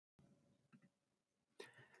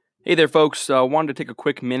Hey there, folks. Wanted to take a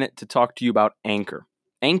quick minute to talk to you about Anchor.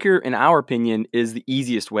 Anchor, in our opinion, is the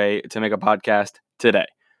easiest way to make a podcast today.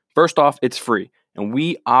 First off, it's free, and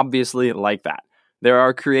we obviously like that. There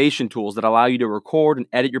are creation tools that allow you to record and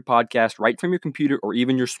edit your podcast right from your computer or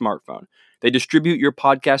even your smartphone. They distribute your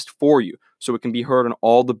podcast for you, so it can be heard on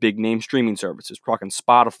all the big-name streaming services, talking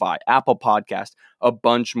Spotify, Apple Podcast, a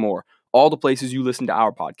bunch more, all the places you listen to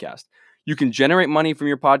our podcast. You can generate money from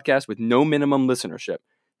your podcast with no minimum listenership.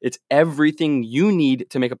 It's everything you need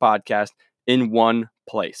to make a podcast in one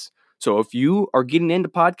place. So if you are getting into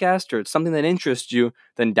podcasts or it's something that interests you,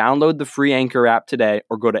 then download the free Anchor app today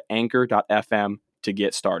or go to anchor.fm to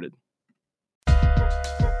get started.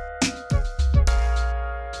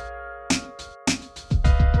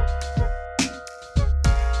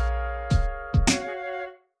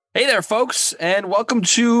 Hey there, folks, and welcome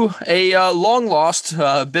to a long-lost,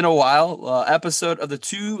 been a while, episode of the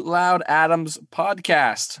Too Loud Adams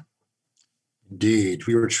podcast. Indeed.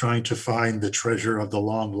 We were trying to find the treasure of the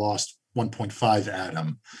long-lost 1.5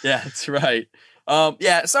 Adam. Yeah, that's right.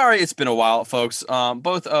 Sorry it's been a while, folks.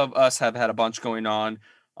 Both of us have had a bunch going on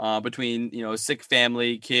between, sick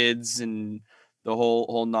family, kids, and the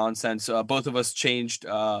whole nonsense. Both of us changed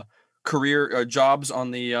career jobs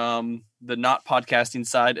on the not podcasting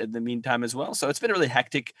side in the meantime as well. So it's been really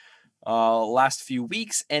hectic last few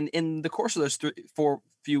weeks. And in the course of those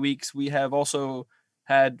few weeks, we have also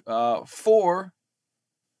had 4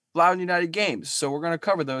 Loud United games. So we're going to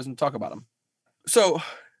cover those and talk about them. So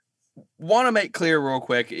want to make clear real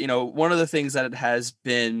quick, one of the things that it has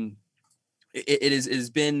been, it is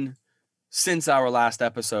been since our last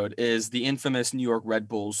episode is the infamous New York Red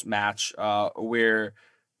Bulls match where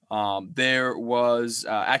there was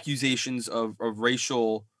accusations of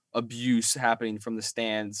racial abuse happening from the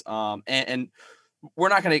stands. And we're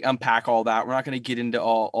not going to unpack all that. We're not going to get into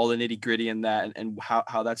all the nitty gritty in that and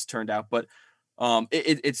how that's turned out. But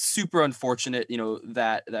it's super unfortunate,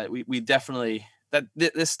 that we definitely that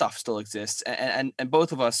this stuff still exists. And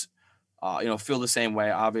both of us, feel the same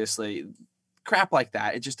way. Obviously, crap like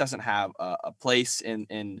that, it just doesn't have a place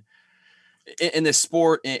in this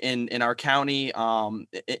sport, in our county,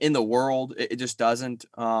 in the world. It just doesn't.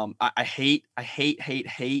 I hate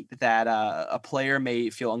that a player may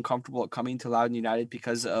feel uncomfortable at coming to Loudoun United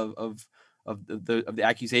because of the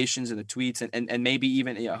accusations and the tweets and maybe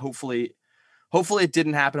even hopefully it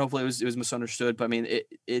didn't happen. Hopefully it was misunderstood. But I mean,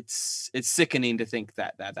 it's sickening to think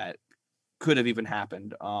that could have even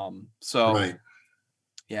happened. Right.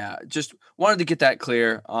 Yeah, just wanted to get that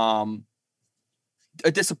clear. A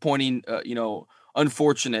disappointing,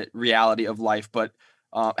 unfortunate reality of life, but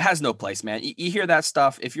it has no place, man. You hear that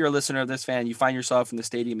stuff. If you're a listener of this fan, you find yourself in the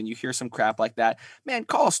stadium and you hear some crap like that, man,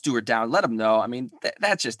 call Stewart down, let him know. I mean,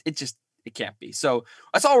 it can't be. So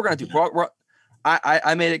that's all we're going to do.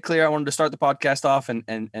 I made it clear I wanted to start the podcast off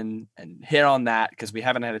and hit on that because we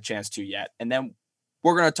haven't had a chance to yet. And then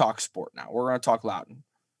we're going to talk sport now. We're going to talk Loudoun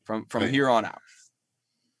from right here on out.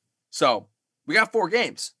 So we got 4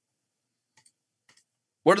 games.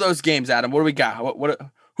 What are those games, Adam? What do we got?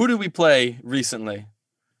 Who did we play recently?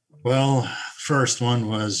 Well, first one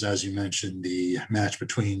was, as you mentioned, the match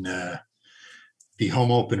between the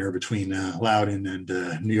home opener between Loudoun and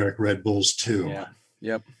New York Red Bulls 2.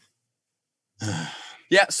 Yeah.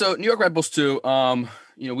 Yep. So New York Red Bulls 2,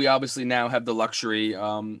 we obviously now have the luxury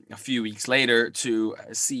a few weeks later to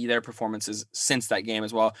see their performances since that game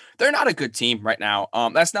as well. They're not a good team right now.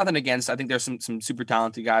 That's nothing against. I think there's some super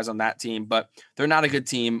talented guys on that team, but they're not a good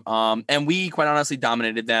team. And we quite honestly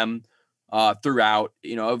dominated them throughout.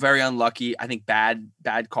 Very unlucky. I think bad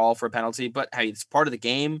call for a penalty, but hey, it's part of the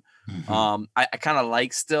game. Mm-hmm. I kind of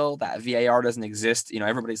like still that VAR doesn't exist.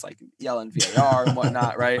 Everybody's like yelling VAR and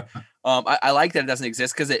whatnot, right? I like that it doesn't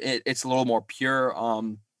exist because it's a little more pure.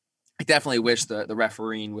 I definitely wish the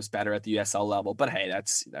refereeing was better at the USL level, but hey,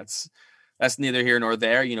 that's neither here nor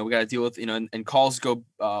there. We got to deal with, and calls go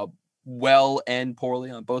well and poorly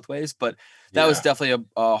on both ways, but that was definitely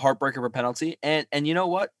a heartbreaker for penalty. And you know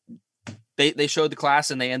what? They showed the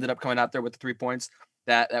class and they ended up coming out there with the 3 points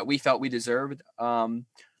that we felt we deserved.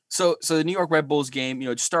 So the New York Red Bulls game,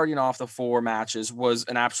 starting off the 4 matches was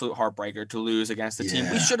an absolute heartbreaker to lose against a team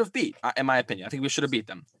we should have beat, in my opinion. I think we should have beat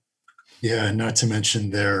them. Yeah, not to mention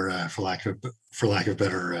their, for lack of a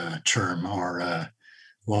better term, our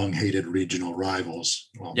long-hated regional rivals.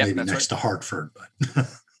 Well, maybe next to Hartford, but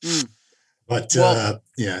But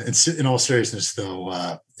in all seriousness,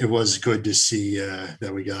 though, it was good to see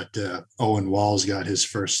that we got Owen Walls got his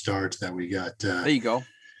first start. That we got there you go.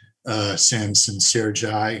 Samson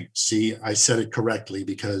Serjai. See, I said it correctly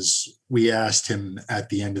because we asked him at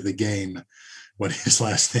the end of the game what his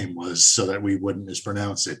last name was so that we wouldn't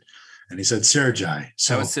mispronounce it. And he said Sergei.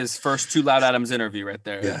 So that was his first Two Loud Adams interview right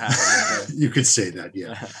there. Yeah. You could say that,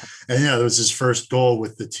 yeah. And yeah, that was his first goal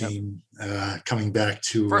with the team, coming back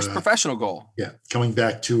to first professional goal. Yeah, coming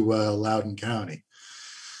back to Loudoun County,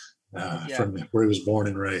 from where he was born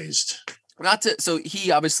and raised. So he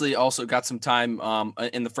obviously also got some time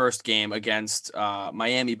in the first game against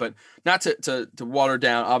Miami, but not to water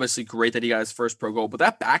down. Obviously, great that he got his first pro goal, but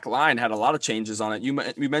that back line had a lot of changes on it.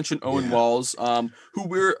 You mentioned Owen Walls,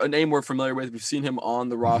 who a name we're familiar with. We've seen him on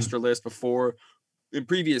the roster list before in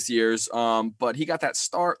previous years, but he got that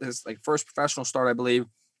start, his first professional start, I believe,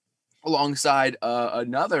 alongside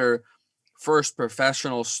another first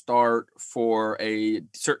professional start for a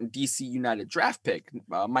certain DC United draft pick,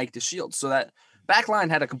 Mike DeShields. So that back line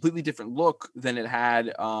had a completely different look than it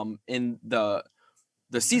had in the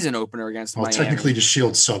season opener against Miami. Technically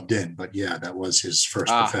DeShields subbed in, but yeah, that was his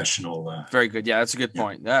first professional. Very good. Yeah, that's a good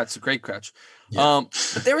point. That's a great catch. Yeah.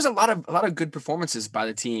 But there was a lot of good performances by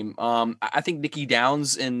the team. I think Nicky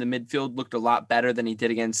Downs in the midfield looked a lot better than he did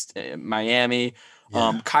against Miami.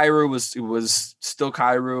 Kyrou was still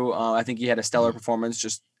Kyrou. I think he had a stellar performance,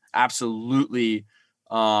 just absolutely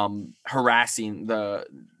harassing the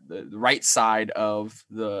right side of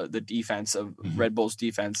the defense of Red Bull's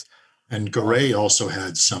defense. And Garay also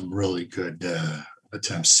had some really good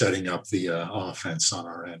attempts setting up the offense on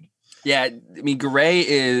our end. Yeah, I mean, Garay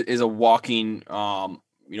is a walking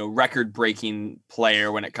record-breaking player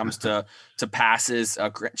when it comes to passes,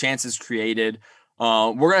 chances created.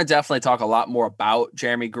 We're going to definitely talk a lot more about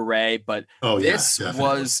Jeremy Garay, but this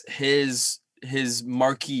was his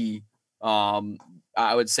marquee,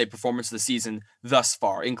 I would say, performance of the season thus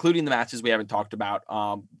far, including the matches we haven't talked about.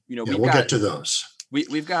 We'll get to those.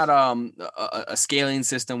 We've got a scaling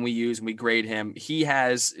system we use and we grade him. He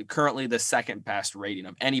has currently the second best rating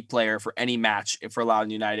of any player for any match for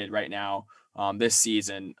Loudoun United right now this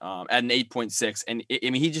season at an 8.6.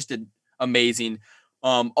 And he just did amazing.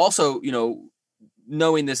 Also,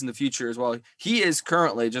 knowing this in the future as well, he is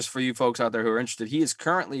currently, just for you folks out there who are interested, he is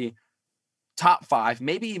currently top 5,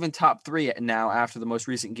 maybe even top 3 now after the most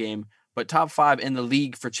recent game, but top 5 in the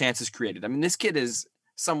league for chances created. I mean, this kid is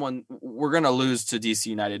someone we're going to lose to DC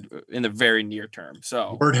United in the very near term.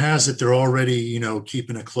 So word has it they're already,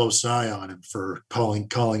 keeping a close eye on him for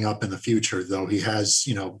calling up in the future, though he has,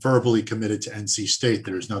 verbally committed to NC State.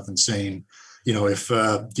 There's nothing saying, if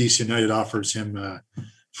DC United offers him a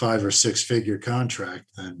 5 or 6 figure contract,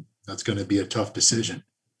 then that's going to be a tough decision.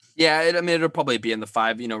 Yeah, it'll probably be in the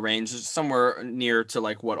 5, range, somewhere near to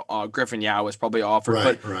what Griffin Yao was probably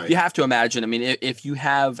offered. But you have to imagine, I mean, if you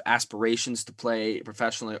have aspirations to play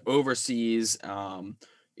professionally overseas,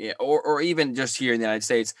 or even just here in the United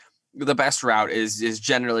States, the best route is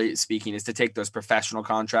generally speaking is to take those professional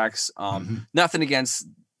contracts. Nothing against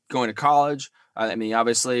going to college. I mean,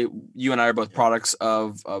 obviously, you and I are both products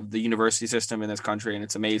of the university system in this country, and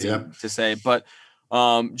it's amazing to say, but.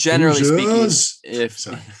 Generally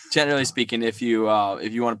speaking, if you want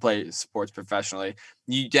to play sports professionally,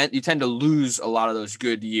 you tend to lose a lot of those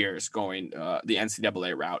good years going the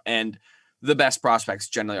NCAA route, and the best prospects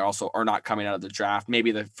generally also are not coming out of the draft.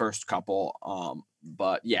 Maybe the first couple,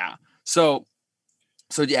 but yeah. So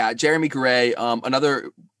yeah, Jeremy Garay.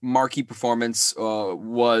 Another marquee performance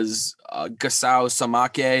was Gasao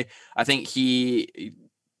Samake. I think he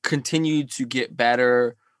continued to get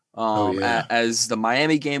better. As the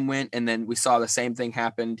Miami game went, and then we saw the same thing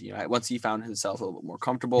happened, once he found himself a little bit more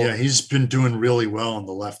comfortable. Yeah, he's been doing really well on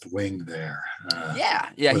the left wing there.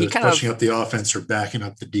 He kind of pushing up the offense or backing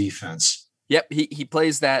up the defense. Yep, he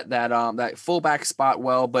plays that fullback spot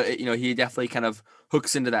well, but he definitely kind of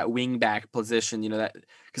hooks into that wing back position. That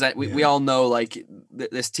because we all know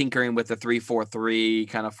this tinkering with the 3-4-3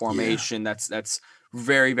 kind of formation. That's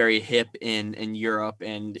very, very hip in Europe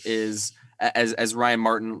and is. As Ryan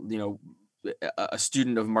Martin, a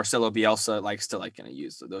student of Marcelo Bielsa, likes to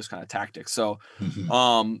use those kind of tactics. So,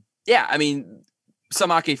 I mean,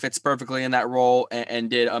 Samake fits perfectly in that role and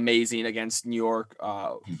did amazing against New York.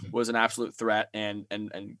 Was an absolute threat and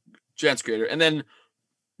chance creator. And then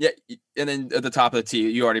at the top of the tee,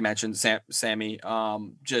 you already mentioned Sammy.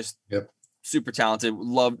 Super talented.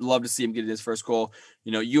 Love to see him get his first goal.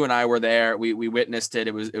 You and I were there. We witnessed it.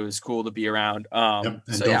 It was cool to be around. And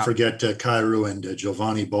don't forget Kyrou and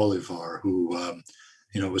Giovanni Bolivar, who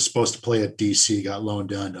was supposed to play at DC, got loaned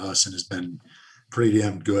down to us, and has been pretty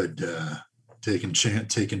damn good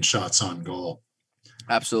taking shots on goal.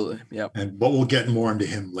 Absolutely. Yep. But we'll get more into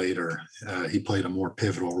him later. He played a more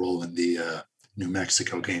pivotal role in the New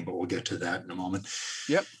Mexico game, but we'll get to that in a moment.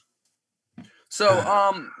 Yep.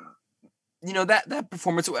 So that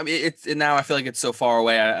performance. I mean, it's now I feel like it's so far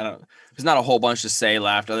away. I don't. There's not a whole bunch to say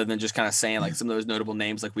left other than just kind of saying like some of those notable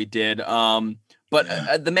names like we did.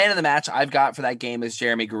 But the man of the match I've got for that game is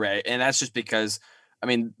Jeremy Garay, and that's just because I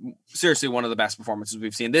mean, seriously, one of the best performances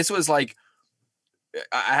we've seen. This was like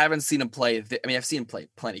I haven't seen him play. I've seen him play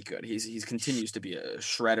plenty good. He's continues to be a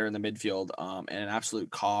shredder in the midfield, and an absolute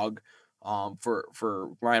cog,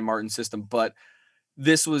 for Ryan Martin's system. But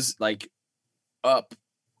this was like up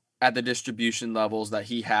at the distribution levels that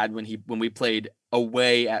he had when we played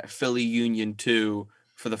away at Philly Union 2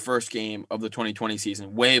 for the first game of the 2020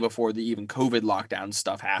 season, way before the even COVID lockdown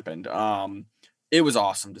stuff happened. It was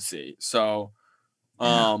awesome to see. So,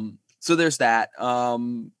 so there's that.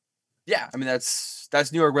 Yeah, I mean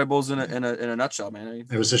that's New York Red Bulls in a nutshell, man.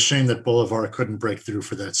 It was a shame that Bolivar couldn't break through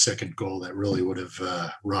for that second goal. That really would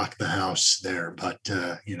have rocked the house there. But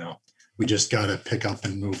we just got to pick up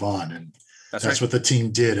and move on, and that's right. What the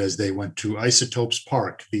team did as they went to Isotopes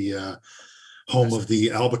Park, the home of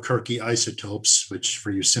the Albuquerque Isotopes. Which,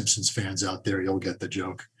 for you Simpsons fans out there, you'll get the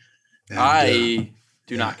joke. And, I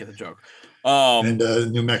do not get the joke. And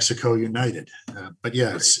New Mexico United. But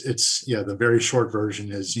yeah, it's the very short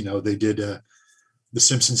version is, they did, the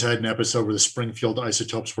Simpsons had an episode where the Springfield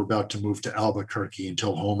Isotopes were about to move to Albuquerque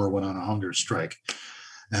until Homer went on a hunger strike.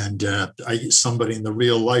 And somebody in the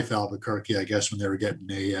real life Albuquerque, I guess, when they were getting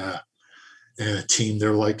a team,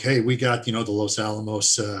 they're like, hey, we got, the Los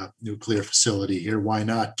Alamos nuclear facility here. Why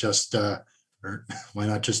not just call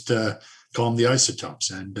them the Isotopes?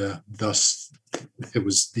 And thus it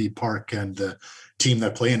was the park and the team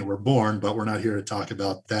that play in it were born, but we're not here to talk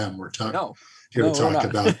about them. We're here to talk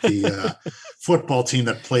about the football team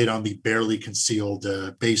that played on the barely concealed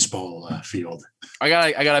baseball field. I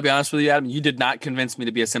gotta be honest with you, Adam. You did not convince me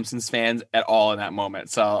to be a Simpsons fan at all in that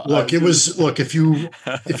moment. So if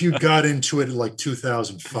you got into it in like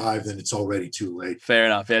 2005, then it's already too late. Fair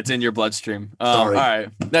enough. Yeah, it's in your bloodstream. Sorry. All right,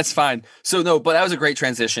 that's fine. So no, but that was a great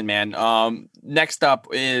transition, man. Next up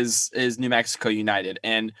is New Mexico United,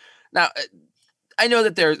 and now I know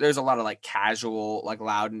that there's a lot of like casual like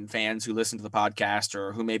Loudoun fans who listen to the podcast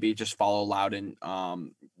or who maybe just follow Loudoun.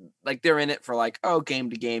 Like they're in it for like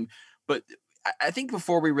game to game, but I think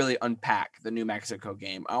before we really unpack the New Mexico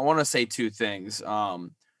game, I want to say two things.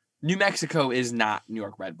 New Mexico is not New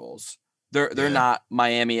York Red Bulls. They're not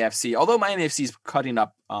Miami FC. Although Miami FC is cutting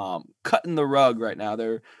the rug right now.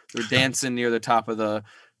 They're dancing near the top of the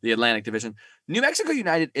Atlantic Division. New Mexico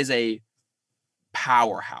United is a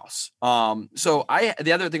powerhouse. So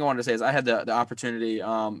the other thing I wanted to say is I had the opportunity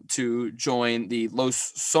to join the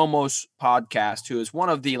Los Somos podcast, who is one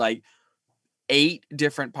of the like 8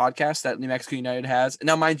 different podcasts that New Mexico United has.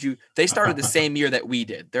 Now, mind you, they started the same year that we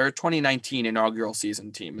did. They're a 2019 inaugural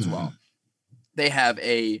season team as well. They have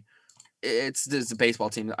it's a baseball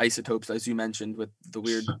team, the Isotopes, as you mentioned, with the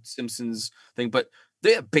weird Simpsons thing, but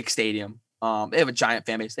they have a big stadium. They have a giant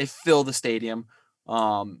fan base. They fill the stadium.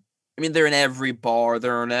 I mean, they're in every bar,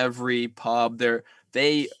 they're in every pub.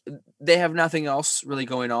 They have nothing else really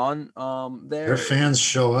going on there. Their fans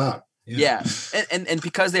show up. Yeah. And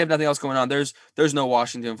because they have nothing else going on, there's no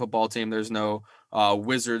Washington football team, there's no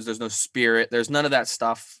Wizards, there's no Spirit, there's none of that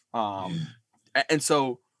stuff. And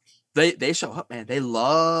so they show up, man. They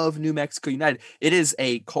love New Mexico United. It is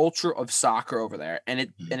a culture of soccer over there, and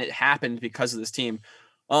it happened because of this team.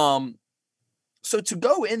 So to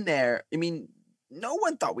go in there, I mean, no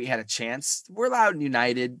one thought we had a chance. We're Loudoun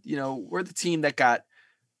United. We're the team that got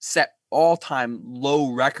set all-time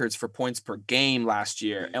low records for points per game last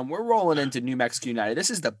year, and we're rolling into New Mexico United. This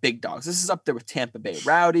is the big dogs. This is up there with Tampa Bay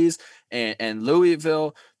Rowdies and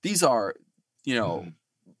Louisville. These are,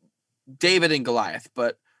 David and Goliath.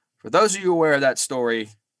 But for those of you aware of that story,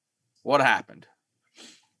 what happened?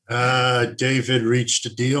 David reached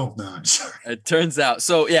a deal. No, I'm sorry. It turns out.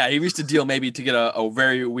 So yeah, he reached a deal maybe to get a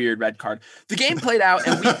very weird red card. The game played out,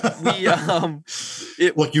 and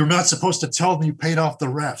look, you're not supposed to tell them you paid off the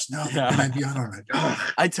refs. No, maybe I don't know.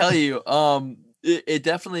 I tell you, it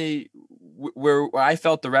definitely where I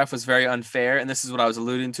felt the ref was very unfair, and this is what I was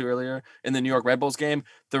alluding to earlier in the New York Red Bulls game.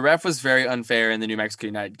 The ref was very unfair in the New Mexico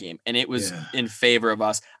United game, and it was in favor of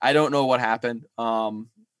us. I don't know what happened.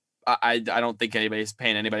 I don't think anybody's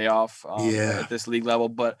paying anybody off at this league level,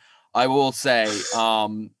 but I will say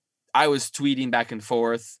I was tweeting back and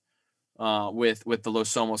forth with the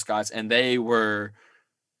Los Somos guys, and they were,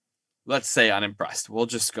 let's say, unimpressed. We'll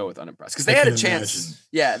just go with unimpressed because they had a chance. Imagine.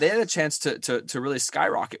 Yeah, they had a chance to really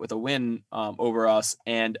skyrocket with a win over us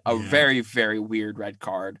and a very, very weird red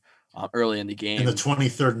card early in the game. In the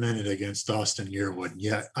 23rd minute against Austin Yearwood.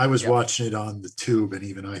 Yeah, I was watching it on the tube, and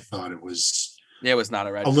even I thought it was It was not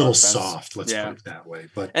a red a little card offense. soft, let's put it that way.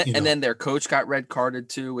 But and then their coach got red carded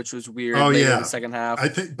too, which was weird. Oh later yeah, in the second half. I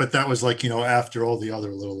think, but that was like, after all the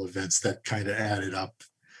other little events that kind of added up.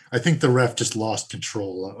 I think the ref just lost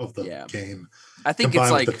control of the game. I think combined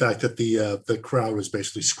it's like with the fact that the crowd was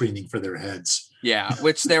basically screaming for their heads. Yeah,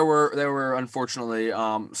 which there were unfortunately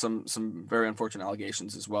some very unfortunate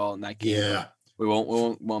allegations as well in that game. Yeah, we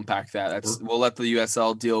won't unpack that. We'll let the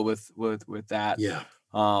USL deal with that. Yeah.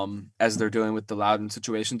 As they're doing with the Loudon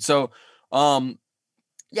situation. So,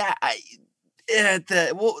 yeah,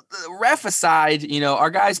 the ref aside, our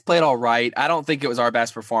guys played all right. I don't think it was our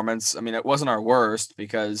best performance. I mean, it wasn't our worst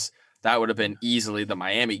because that would have been easily the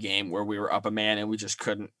Miami game where we were up a man and we just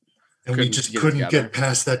couldn't. And we just couldn't get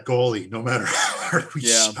past that goalie, no matter how hard we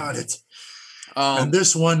shot it. And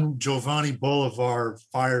this one, Giovanni Bolivar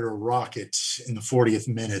fired a rocket in the 40th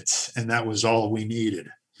minute, and that was all we needed.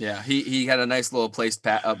 Yeah, he had a nice little placed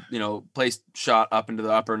shot up into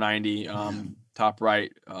the upper 90, top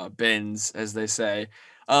right bins, as they say.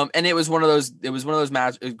 And it was one of those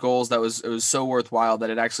match goals that it was so worthwhile that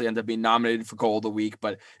it actually ended up being nominated for goal of the week,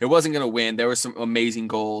 but it wasn't going to win. There were some amazing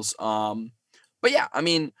goals. But yeah, I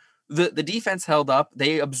mean, the defense held up.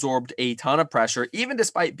 They absorbed a ton of pressure, even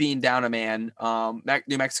despite being down a man.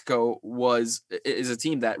 New Mexico is a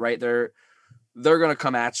team that, right, they're going to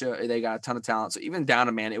come at you. They got a ton of talent. So even down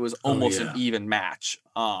a man, it was almost an even match.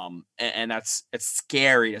 And it's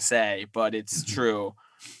scary to say, but it's true.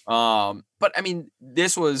 But I mean,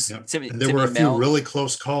 this was there were a few really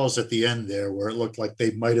close calls at the end there where it looked like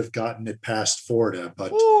they might have gotten it past Forda,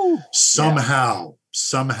 but somehow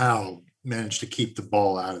managed to keep the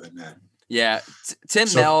ball out of the net. Yeah, Tim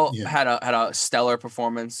Mel had a stellar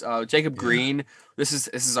performance. Jacob Green, this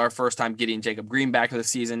is our first time getting Jacob Green back for the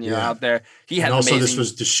season. Out there, he had this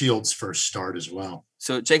was DeShields' first start as well.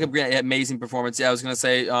 So Jacob Green had amazing performance. Yeah, I was gonna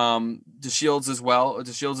say DeShields as well.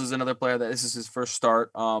 DeShields is another player that this is his first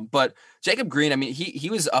start. But Jacob Green, I mean, he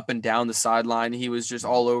was up and down the sideline. He was just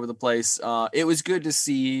all over the place. It was good to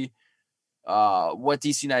see what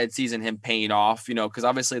DC United sees in him paying off, because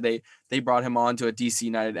obviously they brought him on to a DC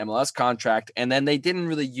United MLS contract, and then they didn't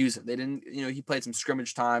really use him. They didn't, he played some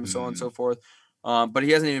scrimmage time, so on and so forth. But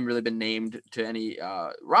he hasn't even really been named to any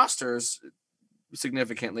rosters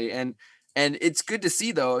significantly. And it's good to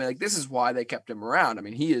see, though, like, this is why they kept him around. I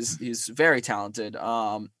mean, he's very talented.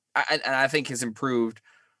 And I think has improved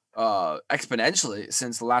exponentially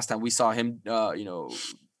since the last time we saw him,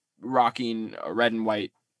 rocking a red and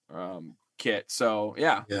white kit. So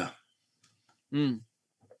yeah.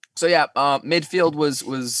 So yeah, midfield was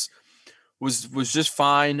just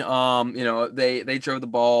fine. They drove the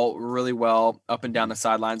ball really well up and down the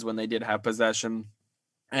sidelines when they did have possession,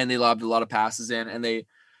 and they lobbed a lot of passes in, and they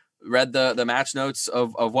read the match notes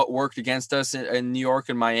of what worked against us in New York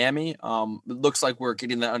and Miami. It looks like we're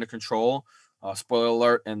getting that under control. Spoiler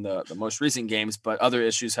alert in the most recent games, but other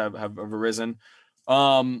issues have arisen.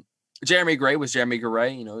 Jeremy Gray was Jeremy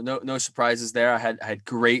Gray. No surprises there. I had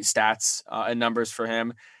great stats and numbers for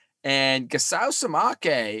him. And Gasau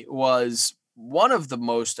Samake was one of the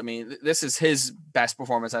most, I mean, this is his best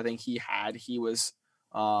performance I think he had. He was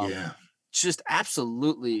just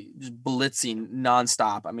absolutely just blitzing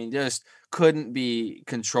nonstop. I mean, just couldn't be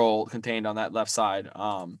contained on that left side.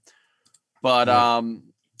 And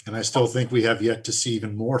I still think we have yet to see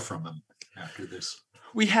even more from him after this.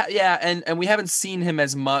 We have, and we haven't seen him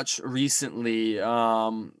as much recently.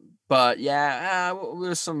 But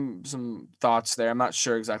there's some thoughts there. I'm not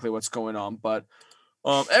sure exactly what's going on, but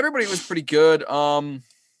everybody was pretty good.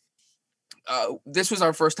 This was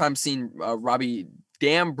our first time seeing Robbie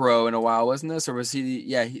Dambro in a while, wasn't this? Or was he?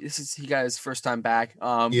 Yeah, he got his first time back.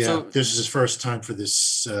 So this is his first time for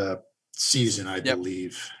this season, I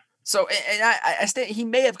believe. So, and I he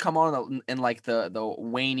may have come on in like the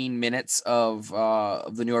waning minutes of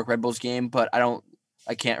the New York Red Bulls game, but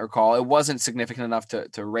I can't recall. It wasn't significant enough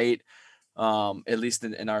to rate, at least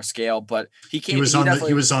in our scale. But he came. He was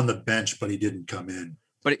on the bench, but he didn't come in.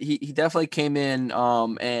 But he definitely came in,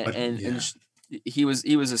 and he was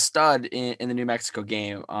a stud in the New Mexico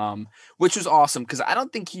game, which was awesome because I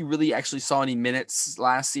don't think he really actually saw any minutes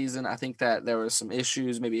last season. I think that there was some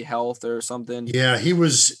issues, maybe health or something. Yeah, he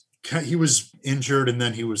was injured, and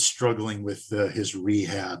then he was struggling with his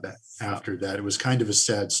rehab after that. It was kind of a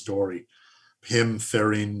sad story. Him,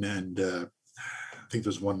 Therin, and I think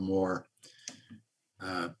there's one more,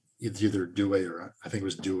 either Due or I think it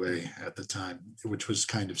was Due at the time, which was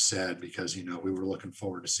kind of sad because, we were looking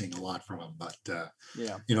forward to seeing a lot from him. But,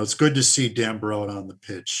 it's good to see Dambro on the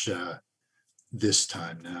pitch this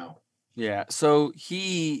time now. Yeah. So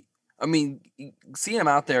he I mean, seeing him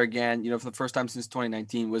out there again, for the first time since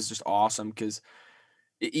 2019 was just awesome because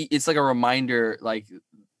it's like a reminder, like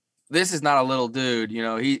this is not a little dude,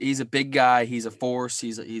 he's a big guy. He's a force.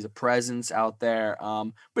 He's a presence out there.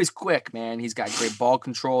 But he's quick, man. He's got great ball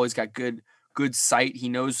control. He's got good sight. He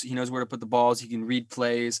knows where to put the balls. He can read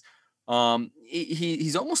plays.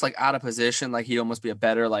 He's almost like out of position. Like he'd almost be a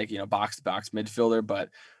better, box to box midfielder, but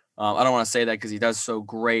I don't want to say that because he does so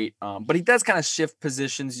great. But he does kind of shift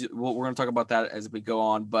positions. We're going to talk about that as we go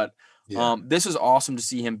on. But this was awesome to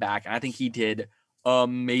see him back. And I think he did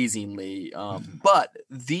amazingly. But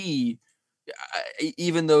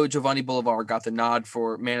even though Giovanni Boulevard got the nod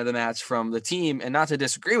for man of the match from the team, and not to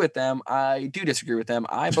disagree with them, I do disagree with them.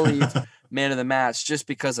 I believe man of the match just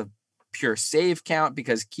because of pure save count,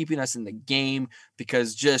 because keeping us in the game,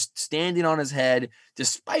 because just standing on his head,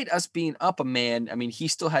 despite us being up a man. I mean, he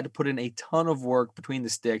still had to put in a ton of work between the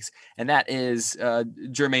sticks, and that is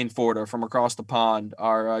Jermaine Forder from across the pond,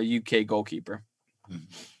 our UK goalkeeper.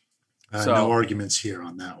 No arguments here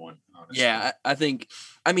on that one. Honestly. Yeah, I think,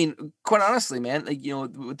 quite honestly, man,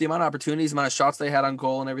 with the amount of opportunities, amount of shots they had on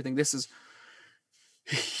goal and everything,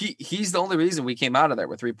 he's the only reason we came out of there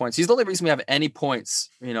with 3 points. He's the only reason we have any points.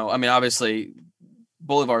 Obviously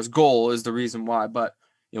Bolivar's goal is the reason why, but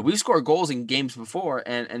we've scored goals in games before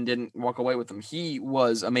and didn't walk away with them. He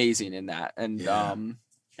was amazing in that. And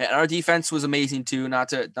our defense was amazing too, not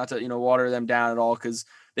to water them down at all, because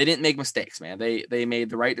they didn't make mistakes, man. They made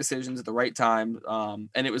the right decisions at the right time.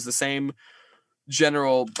 And it was the same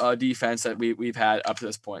general defense that we've had up to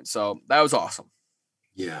this point. So that was awesome.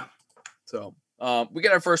 Yeah. So we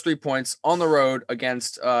get our first 3 points on the road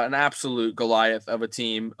against an absolute Goliath of a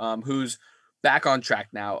team who's back on track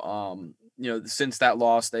now. Since that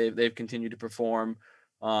loss, they've continued to perform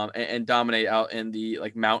and dominate out in the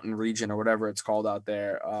mountain region or whatever it's called out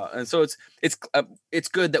there. And so it's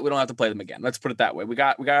good that we don't have to play them again. Let's put it that way. We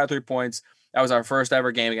got our 3 points. That was our first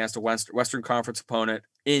ever game against a Western Conference opponent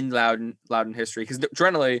in Loudoun history. Because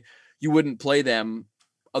generally you wouldn't play them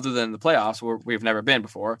other than the playoffs, where we've never been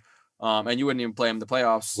before. And you wouldn't even play them in the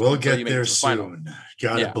playoffs. We'll get there soon.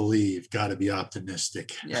 Gotta believe. Gotta be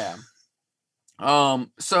optimistic. Yeah.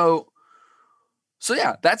 So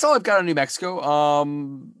yeah, that's all I've got on New Mexico.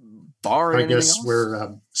 I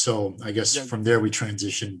guess from there we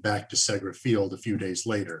transitioned back to Segra Field a few days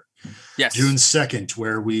later. Yes. June 2nd,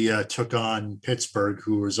 where we took on Pittsburgh,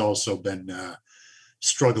 who has also been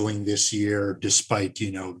struggling this year, despite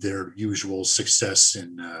their usual success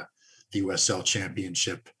in the USL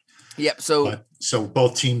Championship. Yep. So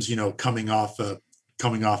both teams, coming off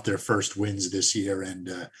their first wins this year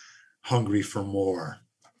and hungry for more.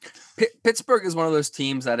 Pittsburgh is one of those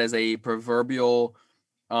teams that is a proverbial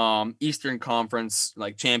Eastern Conference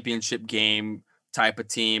championship game type of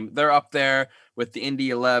team. They're up there with the Indy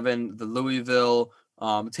 11, the Louisville,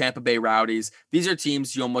 Tampa Bay Rowdies. These are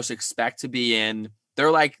teams you almost expect to be in. They're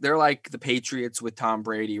like the Patriots with Tom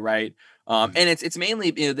Brady, right? And it's mainly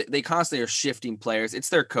they constantly are shifting players. It's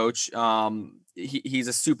their coach. He's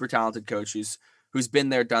a super talented coach who's been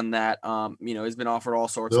there, done that. He's been offered all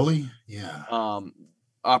sorts of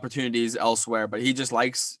opportunities elsewhere, but he just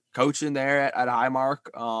likes coaching there at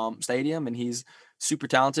Highmark Stadium, and he's super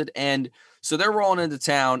talented. And so they're rolling into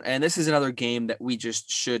town, and this is another game that we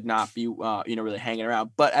just should not be really hanging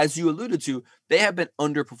around. But as you alluded to, they have been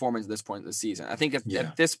underperforming at this point in the season. I think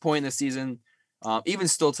at this point in the season, even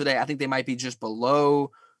still today, I think they might be just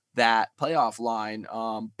below that playoff line,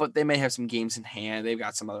 but they may have some games in hand. They've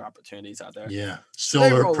got some other opportunities out there. Yeah,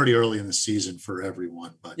 still pretty early in the season for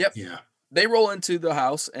everyone, but yeah. They roll into the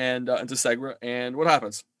house and into Segra, and what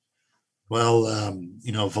happens? Well,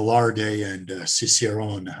 Velarde and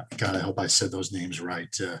Cicerone, God, I hope I said those names right.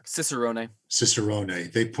 Cicerone.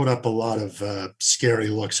 They put up a lot of scary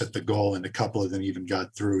looks at the goal, and a couple of them even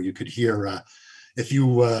got through. You could hear, if you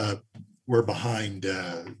were behind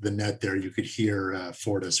the net there, you could hear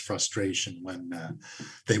Forda's frustration when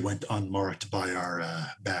they went unmarked by our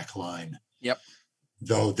back line. Yep.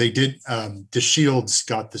 Though they did, DeShields,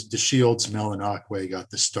 Melanakwe got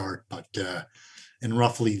the start, but in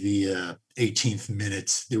roughly the 18th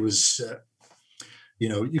minute, there was,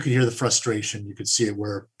 you could hear the frustration. You could see it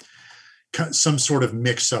where some sort of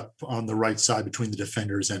mix up on the right side between the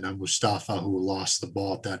defenders and Mustafa, who lost the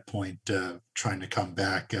ball at that point, trying to come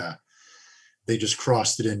back. They just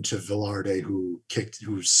crossed it into Velarde, who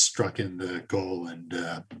struck in the goal, and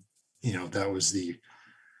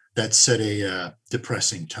that set a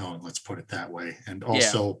depressing tone, let's put it that way. And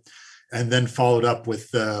also, and then followed up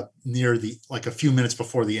with near a few minutes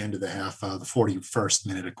before the end of the half, the 41st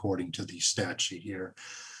minute, according to the stat sheet here,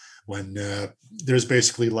 when there's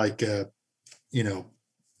basically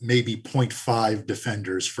maybe 0.5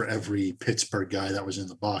 defenders for every Pittsburgh guy that was in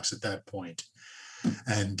the box at that point.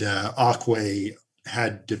 And Akwe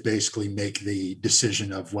had to basically make the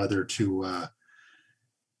decision of whether to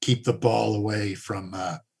keep the ball away from,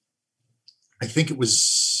 I think it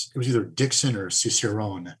was either Dixon or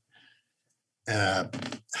Cicerone. I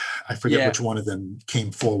forget which one of them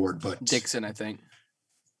came forward, but Dixon, I think.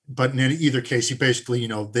 But in either case, he basically,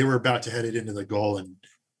 they were about to head it into the goal, and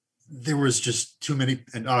there was just too many,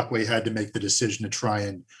 and Akwe had to make the decision to try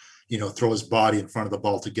and, throw his body in front of the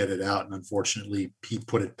ball to get it out. And unfortunately, he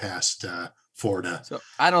put it past Forda. So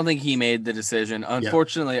I don't think he made the decision.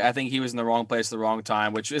 Unfortunately, I think he was in the wrong place at the wrong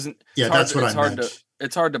time, which isn't. Yeah, that's what I meant.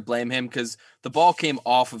 It's hard to blame him because the ball came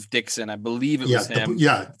off of Dixon. I believe it was him.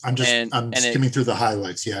 I'm skimming through the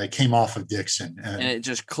highlights. Yeah, it came off of Dixon. And it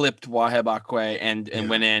just clipped Waheb Akwe and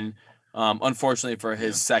went in, unfortunately, for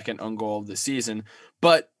his second own goal of the season.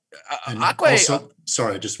 But Akwe... Also,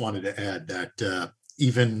 sorry, I just wanted to add that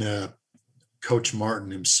even Coach Martin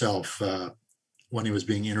himself, when he was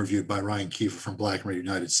being interviewed by Ryan Kiefer from Black and Red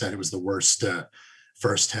United, said it was the worst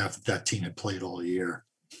first half that team had played all year.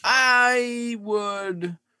 I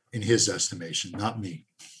would, in his estimation, not me.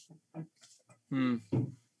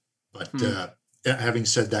 But having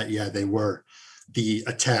said that, they were. The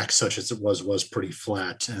attack, such as it was pretty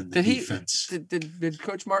flat, and the defense. Did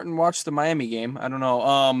Coach Martin watch the Miami game? I don't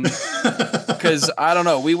know. Because I don't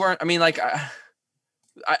know. We weren't. I mean, like,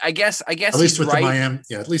 I guess. At least with right. The Miami,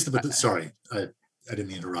 at least with sorry, I didn't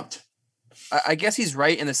mean to interrupt. I guess he's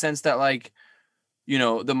right in the sense that, like,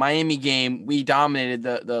 the Miami game, we dominated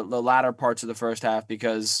the latter parts of the first half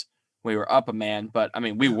because we were up a man. But I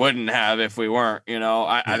mean, we wouldn't have if we weren't.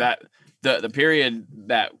 The period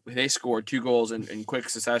that they scored 2 goals in quick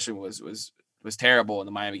succession was terrible in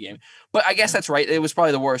the Miami game. But I guess that's right. It was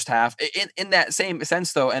probably the worst half. In that same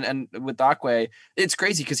sense, though, and with Akwe, it's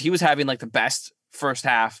crazy because he was having like the best first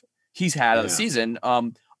half he's had of the season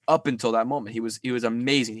up until that moment. He was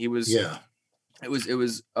amazing. He was It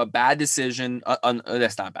was a bad decision.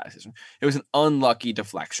 That's not a bad decision. It was an unlucky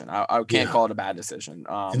deflection. I can't call it a bad decision.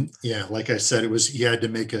 Like I said, he had to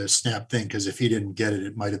make a snap thing because if he didn't get it,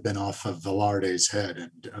 it might have been off of Velarde's head,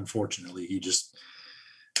 and unfortunately,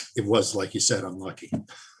 it was, like you said, unlucky.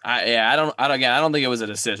 I don't think it was a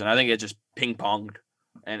decision. I think it just ping ponged,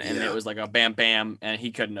 and it was like a bam bam, and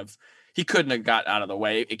he couldn't have got out of the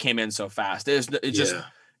way. It came in so fast.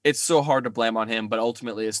 It's so hard to blame on him, but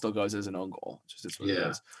ultimately it still goes as an own goal. Just what it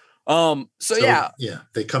is.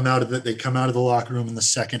 They come out of the locker room in the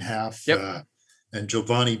second half. Yep. And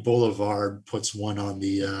Giovanni Boulevard puts one on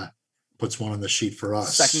the sheet for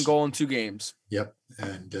us. Second goal in 2 games. Yep.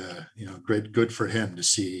 And good for him to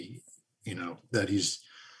see, that he's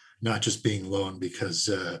not just being loaned because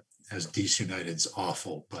as DC United's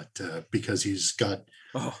awful, but because he's got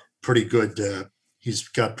pretty good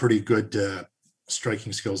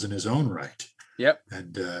striking skills in his own right. Yep.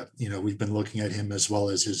 And we've been looking at him as well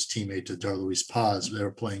as his teammate Darluis Paz. They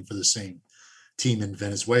were playing for the same team in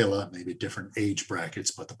Venezuela, maybe different age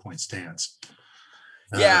brackets, but the point stands.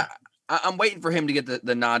 I'm waiting for him to get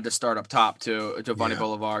the nod to start up top to Giovanni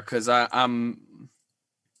Boulevard because I'm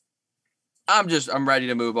ready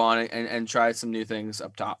to move on and try some new things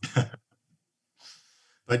up top.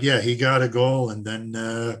 But he got a goal, and then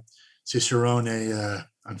Cicerone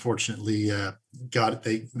unfortunately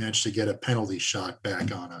they managed to get a penalty shot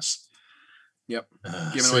back on us. Yep.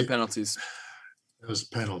 Giving away penalties. Those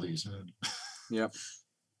penalties. Yep.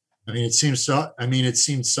 I mean, it seems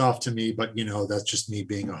soft to me, but that's just me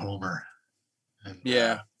being a homer. And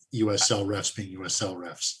USL refs being USL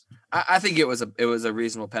refs. I think it was a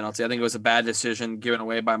reasonable penalty. I think it was a bad decision given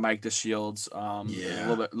away by Mike DeShields. A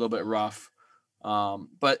little bit rough.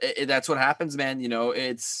 But that's what happens, man. You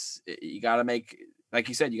got to make, like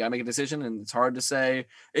you said, you got to make a decision, and it's hard to say.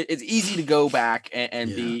 It's easy to go back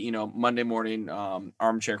and be, Monday morning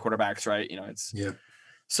armchair quarterbacks, right?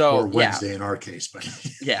 So or Wednesday in our case, but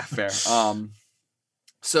yeah, fair. You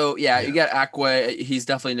got Akwe. He's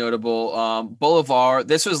definitely notable. Boulevard.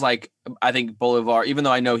 This was I think Boulevard, even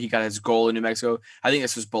though I know he got his goal in New Mexico, I think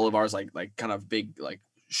this was Boulevard's like kind of big,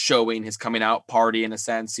 showing his coming out party in a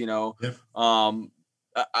sense, Yep.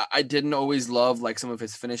 I didn't always love some of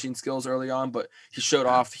his finishing skills early on, but he showed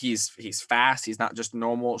off he's fast. He's not just a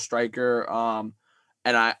normal striker.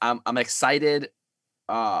 And I'm excited,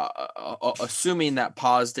 assuming that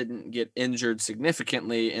Paz didn't get injured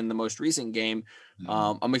significantly in the most recent game.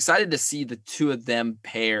 I'm excited to see the two of them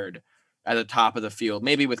paired at the top of the field,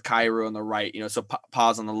 maybe with Cairo on the right, so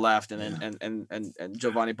Paz on the left, and then and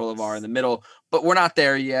Giovanni Bolivar in the middle. But we're not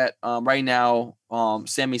there yet. Right now,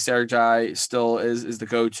 Sammy Sergei still is the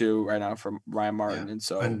go-to right now from Ryan Martin, and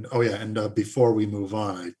so before we move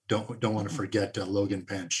on, I don't want to forget Logan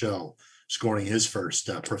Pancho scoring his first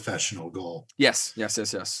professional goal. Yes.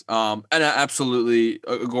 And absolutely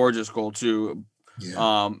a gorgeous goal too.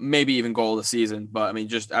 Yeah. Maybe even goal of the season, but I mean,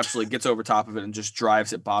 just absolutely gets over top of it and just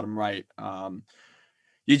drives it bottom right.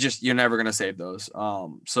 You're never gonna save those.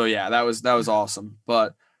 So yeah, that was awesome.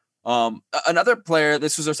 But another player,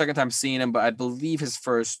 this was our second time seeing him, but I believe his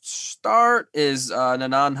first start is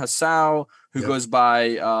Nanan Hassau, who goes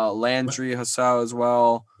by Landry Hassau as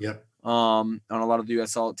well. Yep. On a lot of the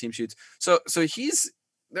USL team sheets. So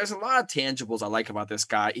there's a lot of tangibles I like about this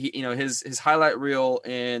guy. His highlight reel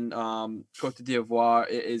in Côte d'Ivoire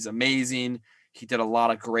is amazing. He did a lot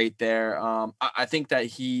of great there. I think that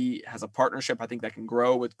he has a partnership. I think that can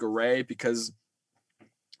grow with Garay because,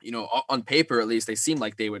 on paper at least, they seem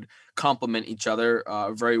like they would complement each other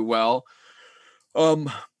very well.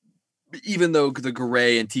 Even though the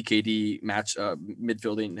Garay and TKD match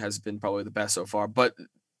midfielding has been probably the best so far, but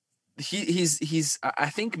he's I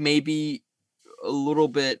think maybe a little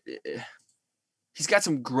bit. He's got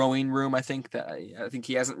some growing room. I think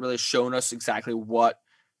he hasn't really shown us exactly what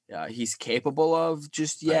he's capable of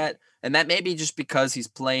just yet, right. And that may be just because he's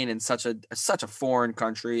playing in such a foreign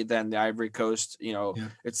country than the Ivory Coast.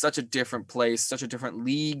 It's such a different place, such a different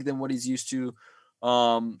league than what he's used to.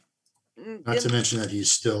 Not to mention that he's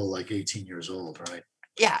still like 18 years old, right?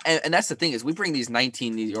 Yeah, and that's the thing is we bring these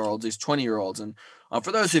 19-year-olds, these 20-year-olds, and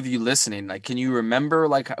for those of you listening, like, can you remember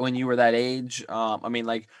like when you were that age? I mean,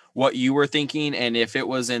 like what you were thinking, and if it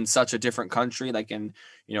was in such a different country, like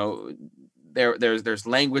there's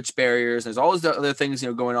language barriers, there's all these other things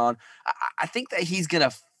going on. I think that he's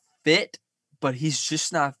gonna fit, but he's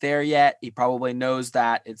just not there yet. He probably knows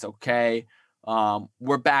that. It's okay.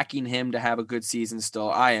 We're backing him to have a good season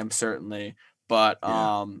still. I am certainly. But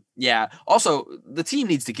yeah. Also, the team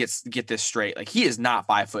needs to get this straight. Like, he is not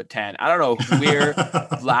 5'10". I don't know where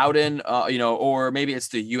Loudon, or maybe it's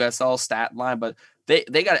the USL stat line, but they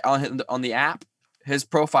got it on the app. His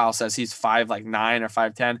profile says he's 5'9" or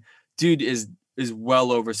 5'10". Dude is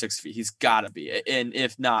well over 6 feet. He's got to be, and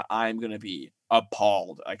if not, I'm gonna be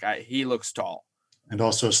appalled. Like, he looks tall. And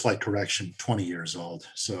also a slight correction, 20 years old.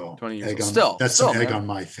 So 20 years old. That's an egg on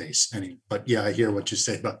my face. But yeah, I hear what you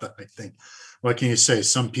say about that. I think. What can you say?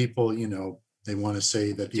 Some people, they want to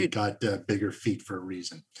say that he got bigger feet for a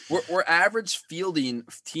reason. We're average fielding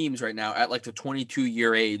teams right now at like the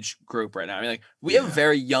 22-year age group right now. I mean, like, we have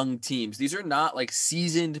very young teams. These are not like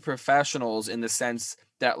seasoned professionals in the sense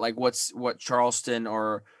that like what Charleston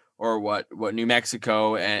or what New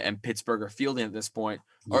Mexico and Pittsburgh are fielding at this point,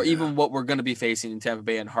 or even what we're going to be facing in Tampa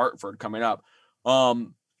Bay and Hartford coming up.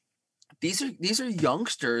 These are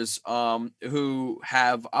youngsters who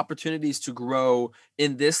have opportunities to grow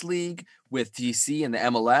in this league with DC and the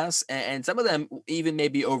MLS, and some of them even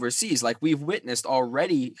maybe overseas. Like we've witnessed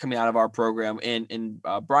already coming out of our program in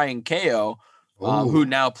Brian Kao, who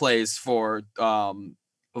now plays for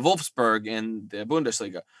Wolfsburg in the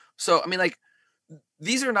Bundesliga. So I mean, like,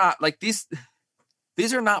 these are not like these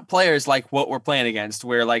are not players like what we're playing against,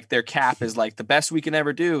 where like their cap is like the best we can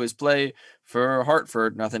ever do is play for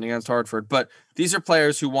Hartford. Nothing against Hartford, but these are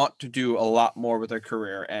players who want to do a lot more with their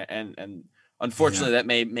career, and unfortunately, that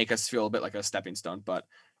may make us feel a bit like a stepping stone. But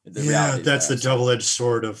that's the double-edged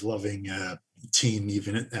sword of loving a team,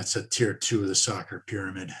 even that's a tier 2 of the soccer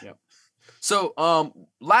pyramid. Yep. So,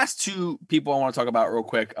 last two people I want to talk about real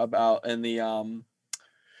quick about in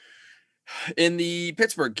the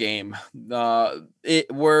Pittsburgh game,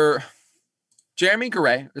 were Jeremy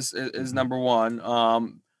Garay is number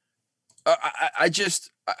one. I've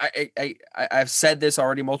said this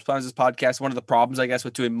already multiple times in this podcast. One of the problems, I guess,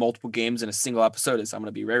 with doing multiple games in a single episode is I'm going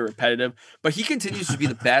to be very repetitive, but he continues to be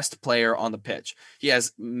the best player on the pitch. He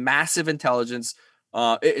has massive intelligence.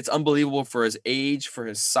 It's unbelievable for his age, for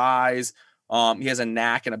his size. He has a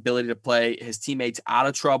knack and ability to play his teammates out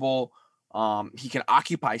of trouble. He can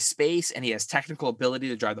occupy space, and he has technical ability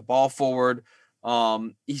to drive the ball forward.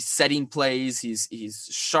 He's setting plays. He's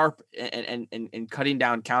sharp and cutting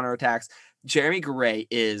down counterattacks. Jeremy Garay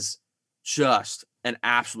is just an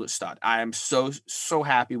absolute stud. I am so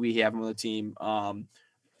happy we have him on the team.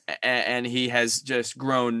 And he has just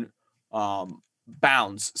grown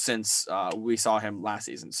bounds since we saw him last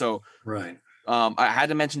season. So right. I had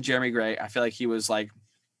to mention Jeremy Garay. I feel like he was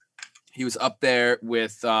up there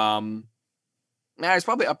with he's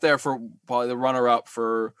probably up there for probably the runner-up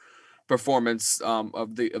for performance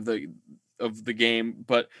of the of the game.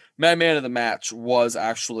 But my man of the match was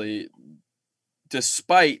actually,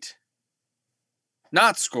 despite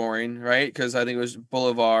not scoring, right? Because I think it was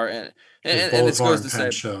Bolivar and this goes to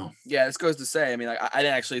say, yeah, this goes to say, I mean, I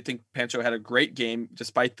didn't actually think Pancho had a great game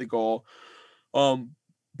despite the goal.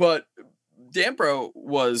 But Dambro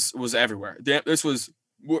was everywhere. This was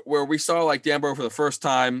where we saw like Dambro for the first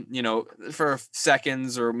time, for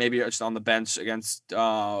seconds or maybe just on the bench against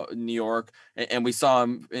New York, and we saw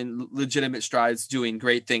him in legitimate strides doing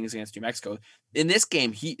great things against New Mexico. In this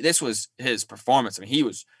game, this was his performance. I mean, he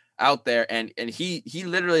was out there and he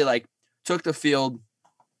literally like took the field,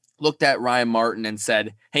 looked at Ryan Martin and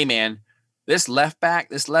said, "Hey man, this left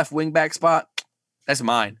wing back spot, that's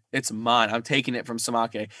mine. It's mine. I'm taking it from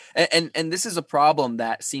Samake." And this is a problem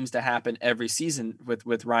that seems to happen every season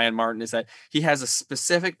with Ryan Martin, is that he has a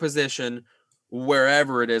specific position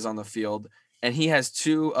wherever it is on the field, and he has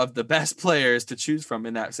two of the best players to choose from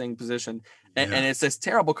in that same position. And it's this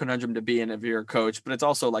terrible conundrum to be in if you're a coach, but it's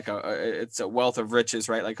also like it's a wealth of riches,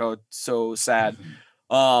 right? Like, oh, it's so sad.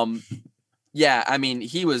 Yeah, I mean,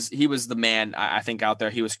 he was the man, I think, out there.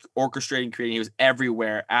 He was orchestrating, creating. He was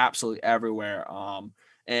everywhere, absolutely everywhere.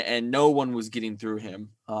 And no one was getting through him.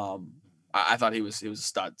 I thought he was a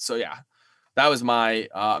stud. So yeah, that was my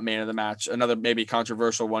man of the match. Another maybe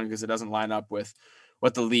controversial one because it doesn't line up with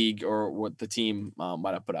what the league or what the team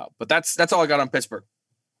might have put out. But that's all I got on Pittsburgh.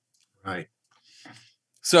 Right.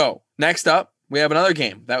 So next up, we have another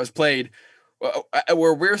game that was played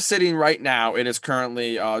where we're sitting right now. It is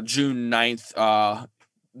currently June 9th.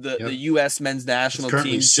 The U.S. men's national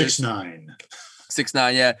team 6-9.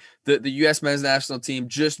 6-9, yeah. The U.S. men's national team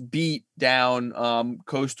just beat down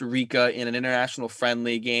Costa Rica in an international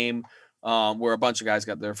friendly game where a bunch of guys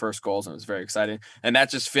got their first goals, and it was very exciting. And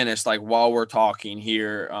that just finished like while we're talking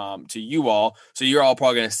here to you all. So you're all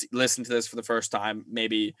probably going to listen to this for the first time,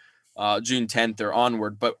 maybe June 10th or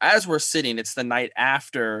onward. But as we're sitting, it's the night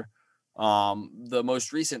after the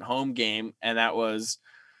most recent home game, and that was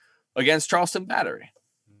against Charleston Battery.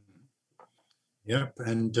 Yep.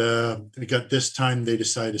 And we got this time they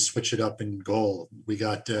decided to switch it up in goal. We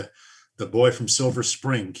got the boy from Silver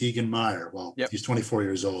Spring, Keegan Meyer. Well, He's 24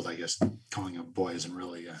 years old. I guess calling him boy isn't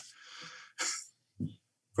really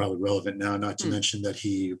probably relevant now, not to mention that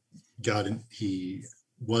he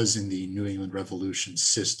was in the New England Revolution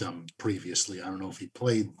system previously. I don't know if he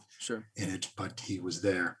played in it, but he was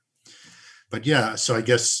there. But yeah, so I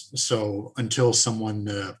guess until someone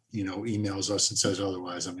emails us and says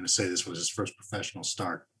otherwise, I'm going to say this was his first professional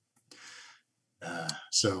start.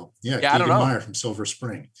 Keegan I don't know. Meyer from Silver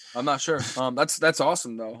Spring. I'm not sure. That's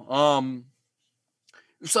awesome though.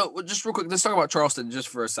 So just real quick, let's talk about Charleston just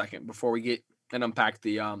for a second before we get and unpack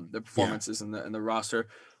the performances and the roster.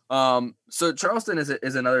 So Charleston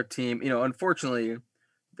is another team. Unfortunately,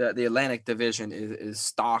 the Atlantic Division is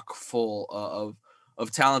stock full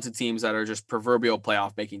of talented teams that are just proverbial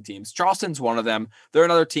playoff making teams. Charleston's one of them. They're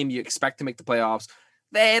another team you expect to make the playoffs.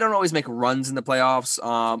 They don't always make runs in the playoffs.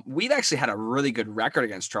 We've actually had a really good record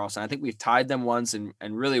against Charleston. I think we've tied them once and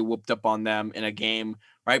really whooped up on them in a game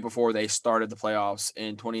right before they started the playoffs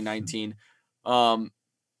in 2019. But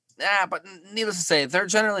needless to say, they're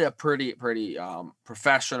generally a pretty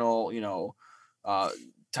professional,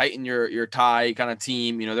 tighten your tie kind of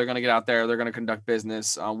team. They're going to get out there. They're going to conduct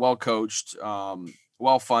business, well coached,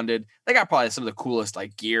 well funded. They got probably some of the coolest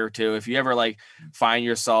like gear too. If you ever like find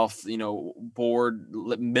yourself, bored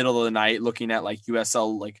middle of the night looking at like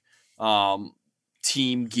USL like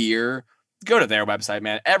team gear, go to their website,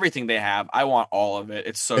 man. Everything they have, I want all of it.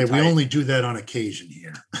 It's so tight. We only do that on occasion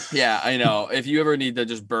here. Yeah, I know. If you ever need to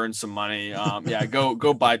just burn some money,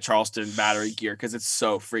 go buy Charleston Battery gear because it's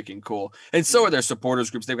so freaking cool. And so are their supporters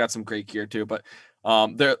groups. They've got some great gear too. But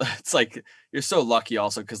it's like you're so lucky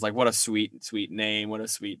also because like what a sweet name, what a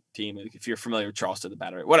sweet team. If you're familiar with Charleston the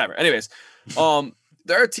Battery, whatever. Anyways,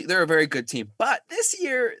 they're a very good team. But this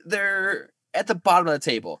year they're at the bottom of the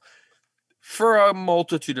table for a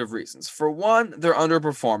multitude of reasons. For one, they're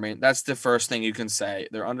underperforming. That's the first thing you can say.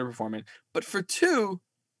 They're underperforming. But for two,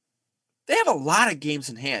 they have a lot of games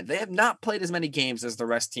in hand. They have not played as many games as the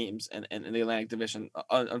rest teams in the Atlantic Division.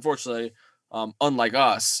 Unfortunately, unlike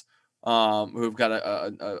us, who've got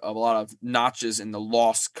a lot of notches in the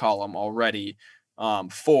loss column already.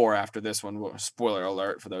 4 after this one. Spoiler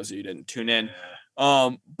alert for those of you who didn't tune in.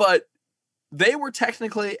 But they were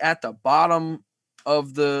technically at the bottom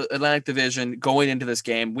of the Atlantic Division going into this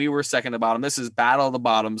game. We were second to bottom. This is battle of the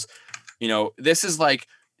bottoms. This is like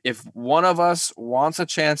if one of us wants a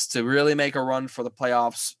chance to really make a run for the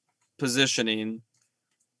playoffs positioning,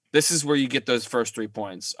 this is where you get those first 3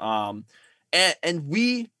 points. And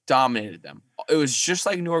we dominated them it was just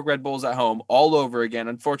like Newark Red Bulls at home all over again.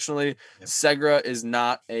 Unfortunately, Yep. Segra is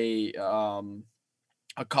not a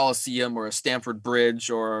Coliseum or a Stamford Bridge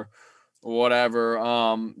or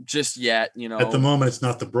whatever just yet, you know. At the moment, it's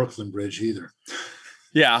not the Brooklyn Bridge either.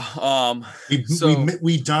 Yeah. We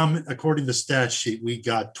according to the stat sheet, we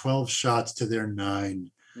got 12 shots to their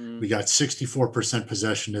 9. We got 64%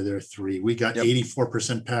 possession to their 3. We got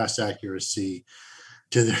 84% pass accuracy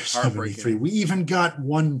to their 73. We even got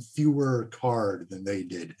one fewer card than they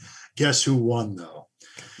did. Guess who won though?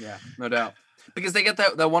 Yeah, no doubt. Because they get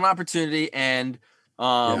that one opportunity and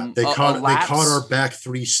they caught our back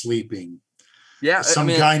 3 sleeping. Yeah. Some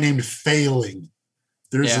guy named Failing.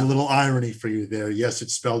 There's a little irony for you there. Yes,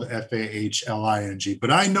 it's spelled Fahling,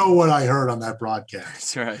 but I know what I heard on that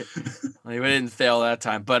broadcast. That's right. Well, we didn't fail that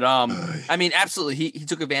time, but I mean, absolutely, he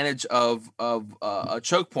took advantage of a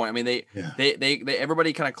choke point. I mean, they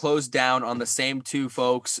everybody kind of closed down on the same 2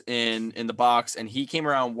 folks in the box, and he came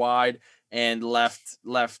around wide and left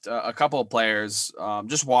a couple of players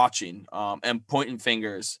just watching and pointing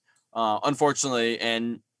fingers. Unfortunately,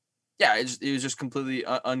 and yeah, it was just completely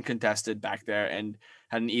uncontested back there, and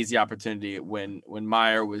had an easy opportunity when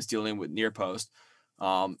Meyer was dealing with near post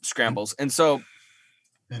scrambles. And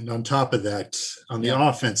on top of that, on the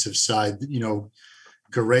offensive side, you know,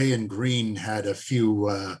 Garay and Green had a few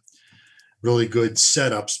really good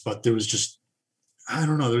setups, but there was just, I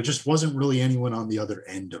don't know, there just wasn't really anyone on the other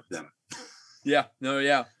end of them. Yeah, no,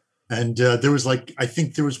 yeah. And there was I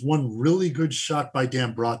think there was one really good shot by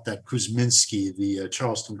Dan Brott that Kuzminski, the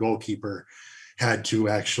Charleston goalkeeper, had to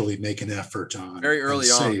actually make an effort on. Very early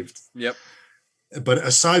on. Saved. Yep. But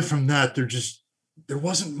aside from that, there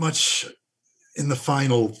wasn't much in the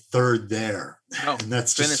final third there. No, and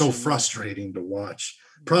that's just so frustrating to watch.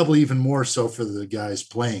 Probably even more so for the guys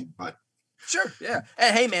playing, but. Sure, yeah.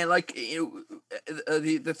 And hey, man,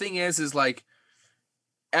 the thing is like,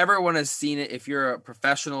 everyone has seen it. If you're a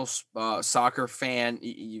professional soccer fan,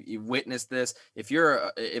 you've witnessed this. If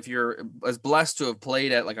you're as blessed to have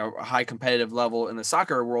played at like a high competitive level in the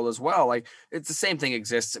soccer world as well, like it's the same thing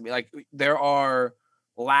exists. I mean, like there are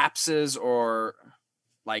lapses or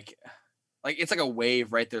like it's like a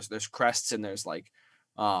wave, right? There's crests and there's like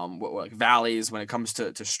valleys when it comes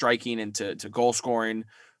to striking and to goal scoring.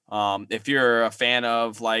 If you're a fan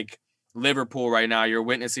of like Liverpool right now, you're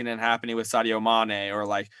witnessing it happening with Sadio Mane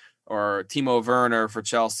or Timo Werner for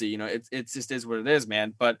Chelsea. You know, it just is what it is,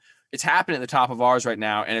 man. But it's happening at the top of ours right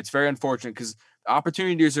now, and it's very unfortunate because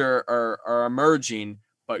opportunities are emerging,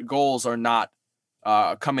 but goals are not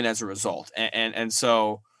coming as a result, and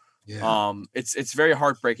so it's very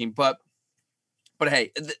heartbreaking. But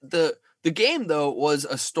hey, the game, though, was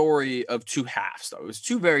a story of 2 halves, though. It was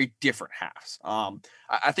 2 very different halves.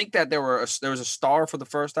 I think that there was a star for the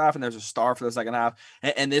first half and there's a star for the second half.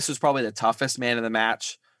 And this was probably the toughest man of the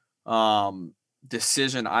match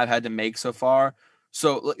decision I've had to make so far.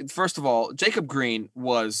 So, first of all, Jacob Green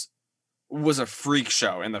was a freak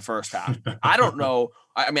show in the first half. I don't know.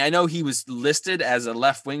 I mean, I know he was listed as a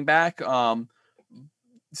left wing back,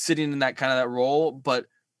 sitting in that role, but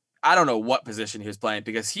I don't know what position he was playing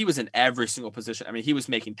because he was in every single position. I mean, he was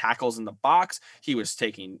making tackles in the box. He was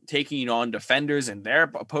taking on defenders in their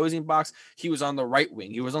opposing box. He was on the right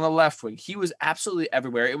wing. He was on the left wing. He was absolutely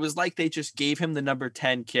everywhere. It was like they just gave him the number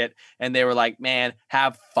 10 kit and they were like, man,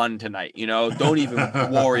 have fun tonight. You know, don't even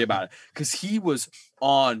worry about it. Because he was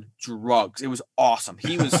on drugs. It was awesome.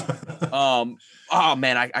 He was, oh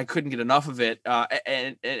man, I couldn't get enough of it.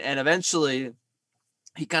 And eventually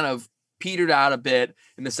he kind of petered out a bit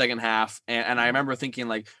in the second half, and I remember thinking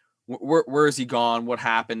like, where is he gone? What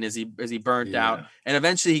happened? Is he burnt out? And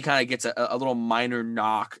eventually he kind of gets a little minor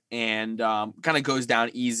knock and kind of goes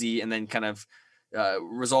down easy, and then kind of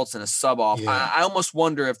results in a sub off. I almost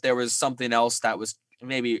wonder if there was something else that was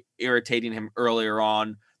maybe irritating him earlier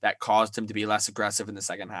on that caused him to be less aggressive in the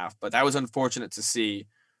second half. But that was unfortunate to see.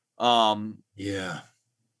 So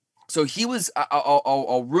he was.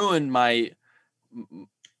 I'll ruin my.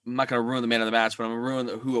 I'm not going to ruin the man of the match, but I'm going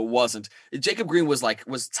to ruin who it wasn't. Jacob Green was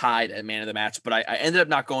tied at man of the match, but I ended up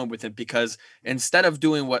not going with him because instead of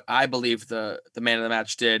doing what I believe the man of the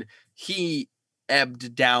match did, he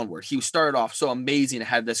ebbed downward. He started off so amazing,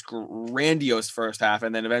 had this grandiose first half,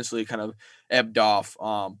 and then eventually kind of ebbed off.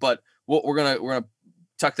 But we're gonna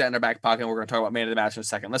tuck that in our back pocket, and we're gonna talk about man of the match in a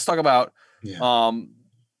second. Let's talk about Dambro.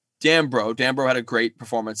 Dambro had a great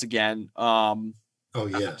performance again.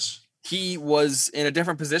 Yes. He was in a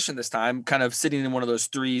different position this time, kind of sitting in one of those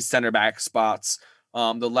 3 center back spots,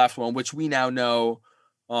 the left one, which we now know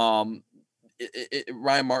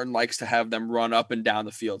Ryan Martin likes to have them run up and down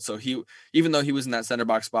the field. So even though he was in that center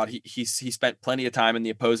box spot, he spent plenty of time in the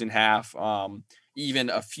opposing half, even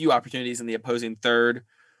a few opportunities in the opposing third.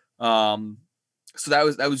 So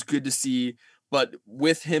that was good to see. But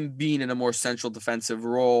with him being in a more central defensive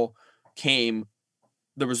role,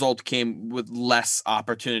 the result came with less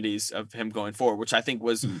opportunities of him going forward, which I think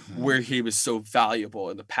was where he was so valuable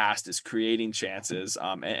in the past, is creating chances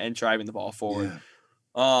and driving the ball forward.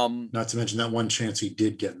 Yeah. Not to mention that one chance he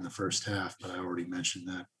did get in the first half, but I already mentioned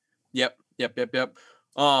that. Yep.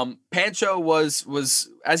 Pancho was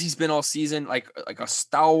as he's been all season, like a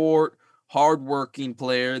stalwart, hardworking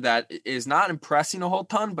player that is not impressing a whole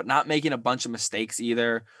ton, but not making a bunch of mistakes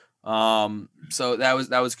either. So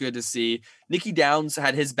that was good to see. Nicky Downs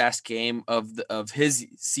had his best game of his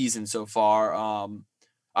season so far.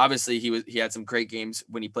 Obviously he had some great games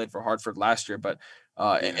when he played for Hartford last year, but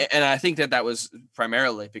and I think that was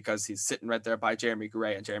primarily because he's sitting right there by Jeremy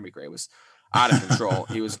Gray, and Jeremy Gray was out of control.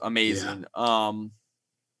 He was amazing.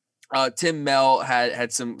 Tim Mel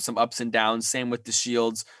had some ups and downs. Same with the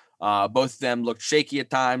Shields. Both of them looked shaky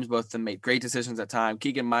at times. Both of them made great decisions at times.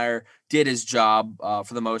 Keegan Meyer did his job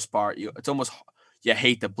for the most part. It's almost you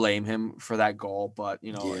hate to blame him for that goal, but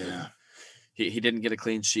he didn't get a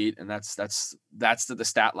clean sheet, and that's the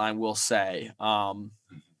stat line will say.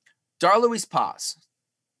 Darluis Paz.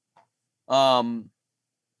 What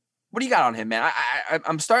do you got on him, man?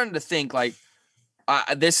 I'm starting to think like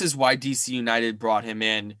this is why DC United brought him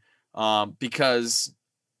in, because.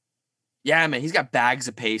 Yeah, man, he's got bags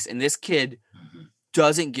of pace, and this kid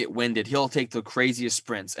doesn't get winded. He'll take the craziest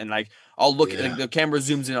sprints, and like I'll look at the camera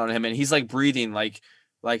zooms in on him, and he's like breathing like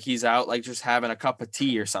he's out like just having a cup of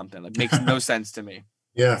tea or something. Like makes no sense to me.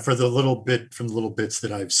 Yeah, from the little bits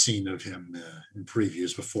that I've seen of him in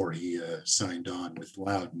previews before he signed on with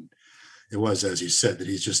Loudoun, it was, as you said, that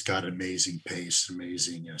he's just got amazing pace,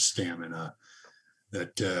 amazing stamina.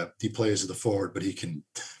 That he plays as the forward, but he can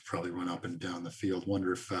probably run up and down the field.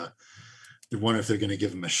 Wonder if they're going to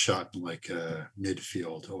give him a shot in like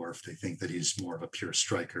midfield, or if they think that he's more of a pure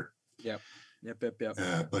striker. Yep.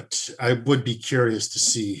 But I would be curious to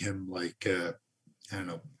see him to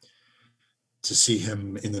see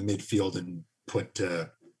him in the midfield and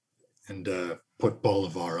put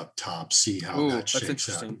Bolivar up top. See how that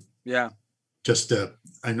shakes out. Yeah. Just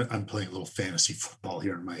I'm playing a little fantasy football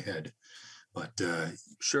here in my head, but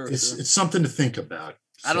sure, it's something to think about.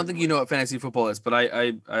 I don't think you know what fantasy football is, but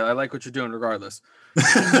I like what you're doing regardless.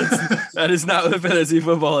 That is not what fantasy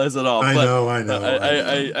football is at all. I know.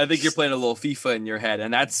 I think you're playing a little FIFA in your head,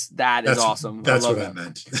 and that's awesome. That's what I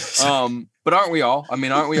meant. But aren't we all? I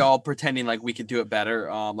mean, aren't we all pretending like we could do it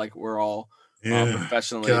better? Like we're all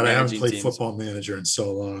professionally. God, I haven't played teams. Football Manager in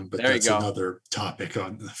so long, but that's another topic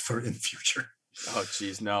for in future. Oh,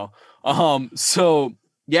 geez, no. So.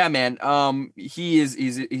 Yeah, man. He's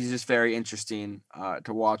just very interesting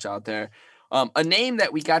to watch out there. A name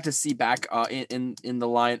that we got to see back in the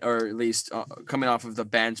line, or at least coming off of the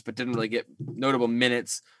bench, but didn't really get notable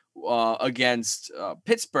minutes against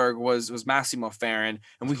Pittsburgh was Massimo Farron,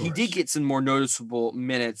 and he did get some more noticeable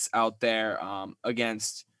minutes out there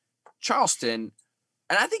against Charleston.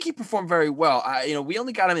 And I think he performed very well. We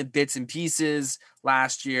only got him in bits and pieces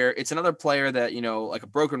last year. It's another player that, like a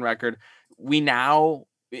broken record. We now,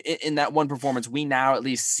 in that one performance, we now at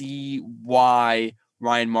least see why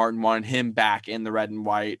Ryan Martin wanted him back in the red and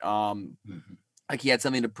white. Like he had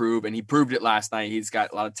something to prove, and he proved it last night. He's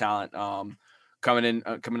got a lot of talent coming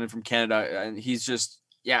in from Canada, and he's just,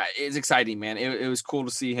 it's exciting, man. It was cool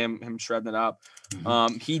to see him shredding it up.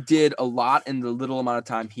 He did a lot in the little amount of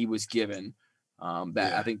time he was given.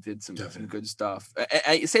 I think did some good stuff.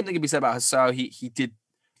 Same thing can be said about Hassau. He did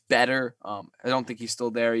better. I don't think he's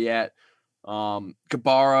still there yet.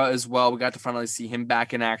 Gabara as well. We got to finally see him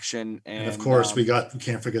back in action, and of course we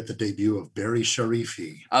can't forget the debut of Barry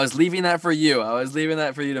Sharifi. I was leaving that for you.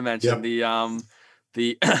 To mention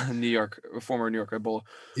the former New York Red Bull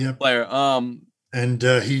player. And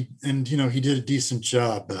he did a decent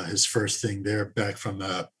job. His first thing there, back from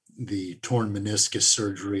the torn meniscus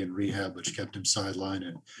surgery and rehab, which kept him sidelined.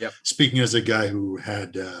 And speaking as a guy who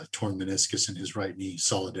had torn meniscus in his right knee,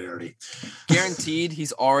 solidarity. Guaranteed,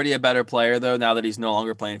 he's already a better player though now that he's no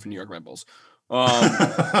longer playing for New York Red Bulls. He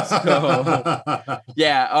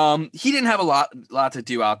didn't have a lot to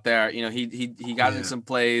do out there. He got in some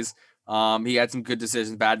plays. He had some good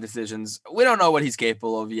decisions, bad decisions. We don't know what he's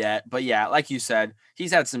capable of yet, but like you said,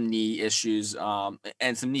 he's had some knee issues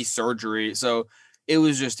and some knee surgery. So it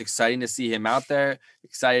was just exciting to see him out there,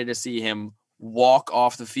 excited to see him walk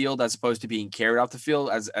off the field as opposed to being carried off the field,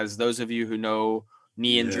 as those of you who know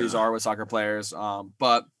knee injuries are with soccer players.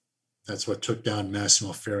 But That's what took down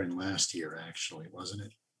Massimo Ferrin last year, actually, wasn't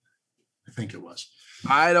it? I think it was.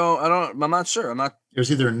 I'm not sure. I'm not. It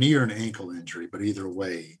was either a knee or an ankle injury, but either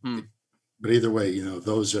way,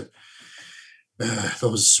 those are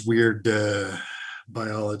those weird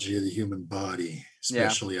biology of the human body,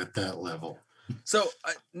 especially at that level. So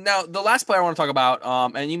now the last player I want to talk about,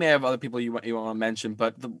 and you may have other people you want to mention,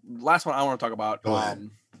 but the last one I want to talk about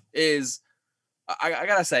is I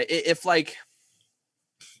gotta say, if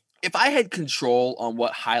I had control on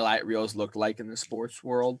what highlight reels looked like in the sports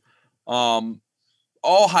world, all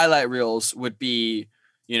highlight reels would be,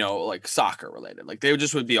 like soccer related. Like they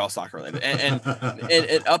would be all soccer related, and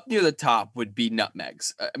up near the top would be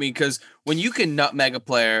nutmegs. I mean, because when you can nutmeg a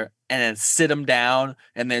player and then sit them down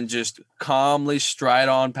and then just calmly stride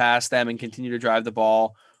on past them and continue to drive the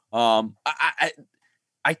ball, I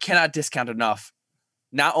cannot discount enough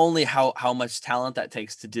not only how much talent that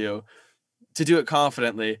takes to do it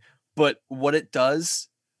confidently, but what it does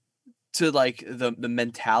to like the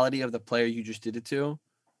mentality of the player you just did it to.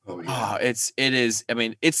 Oh yeah, it is. I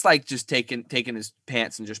mean, it's like just taking his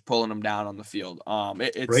pants and just pulling them down on the field.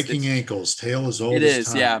 It's breaking ankles, tail is old. It is,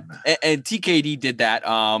 time. Yeah. And TKD did that,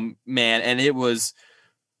 man, and it was,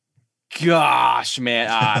 gosh, man,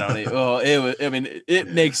 I don't even. Oh, it was. I mean, it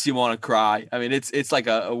makes you want to cry. I mean, it's like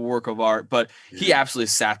a work of art. But he absolutely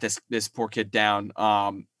sat this poor kid down.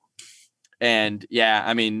 And yeah,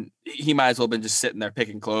 I mean, he might as well have been just sitting there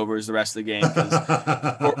picking clovers the rest of the game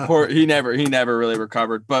because he never really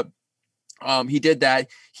recovered. But he did that.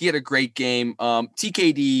 He had a great game.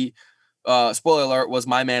 TKD, spoiler alert, was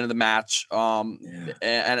my man of the match. And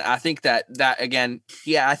I think that again,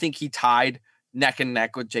 I think he tied neck and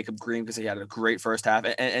neck with Jacob Green because he had a great first half.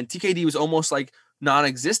 And TKD was almost like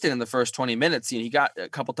non-existent in the first 20 minutes. He got a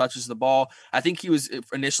couple touches of the ball. I think he was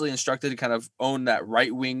initially instructed to kind of own that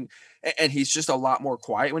right wing, and he's just a lot more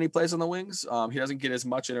quiet when he plays on the wings. He doesn't get as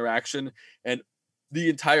much interaction, and the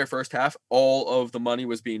entire first half, all of the money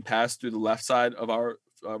was being passed through the left side of our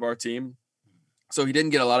team. So he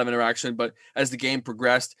didn't get a lot of interaction, but as the game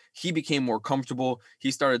progressed, he became more comfortable.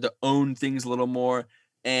 He started to own things a little more.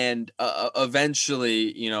 And eventually,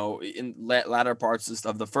 in latter parts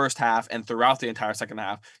of the first half and throughout the entire second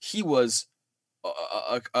half, he was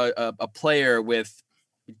a player with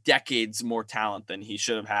decades more talent than he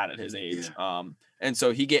should have had at his age. Yeah. And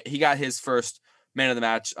so he got his first man of the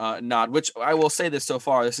match nod, which I will say this so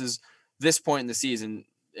far, this point in the season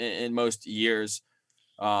in most years,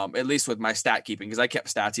 at least with my stat keeping, because I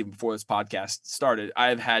kept stats even before this podcast started,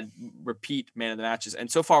 I've had repeat man of the matches.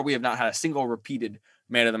 And so far we have not had a single repeated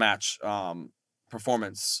man of the match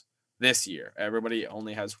performance this year. Everybody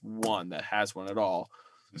only has one that has one at all.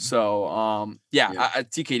 So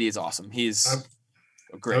TKD is awesome. He's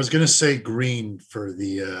great. I was going to say Green for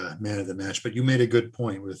the man of the match, but you made a good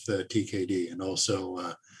point with TKD, and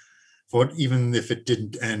also even if it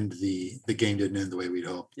didn't end, the game didn't end the way we'd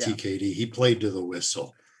hoped. Yeah. TKD, he played to the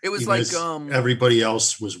whistle. It was even like everybody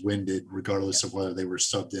else was winded, regardless of whether they were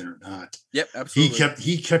subbed in or not. Yep, absolutely.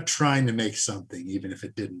 He kept trying to make something, even if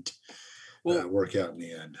it didn't work out in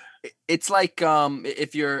the end. It's like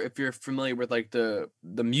if you're familiar with like the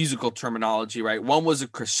musical terminology, right? One was a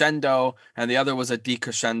crescendo and the other was a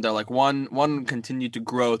decrescendo. Like one continued to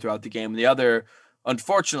grow throughout the game, and the other,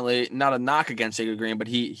 unfortunately, not a knock against Jacob Green, but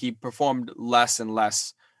he performed less and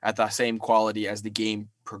less at the same quality as the game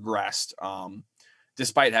progressed.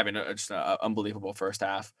 Despite having just an unbelievable first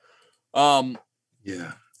half.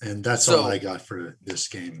 Yeah, and that's all I got for this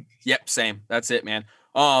game. Yep, same. That's it, man.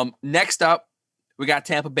 Next up, we got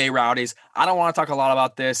Tampa Bay Rowdies. I don't want to talk a lot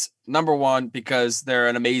about this. Number one, because they're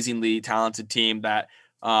an amazingly talented team that,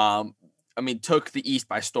 took the East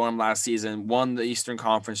by storm last season, won the Eastern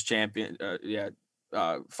Conference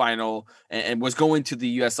final, and was going to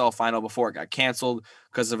the USL final before it got canceled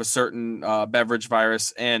because of a certain beverage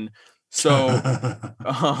virus. And so, we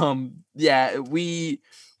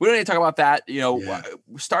don't need to talk about that.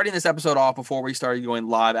 Starting this episode off before we started going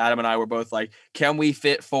live, Adam and I were both like, can we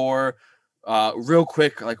fit for real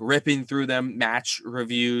quick, like ripping through them match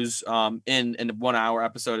reviews in a 1 hour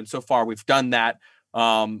episode? And so far we've done that.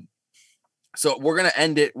 So we're going to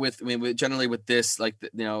end it with this, like,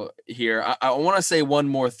 here, I want to say one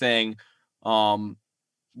more thing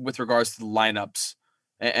with regards to the lineups.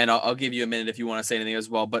 And I'll give you a minute if you want to say anything as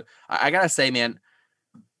well. But I gotta say, man,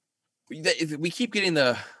 we keep getting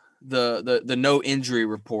the no injury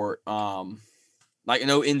report, like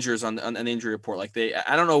no injuries on an injury report. Like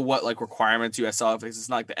I don't know what like requirements USL have, because it's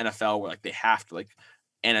not like the NFL where like they have to like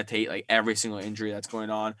annotate like every single injury that's going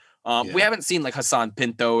on. We haven't seen like Hassan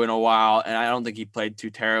Pinto in a while, and I don't think he played too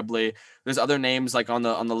terribly. There's other names like on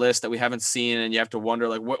the list that we haven't seen, and you have to wonder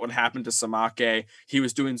like what would happen to Samake. He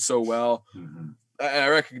was doing so well. Mm-hmm. I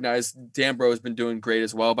recognize Danbro has been doing great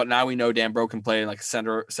as well, but now we know Danbro can play like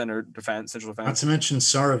central defense. Not to mention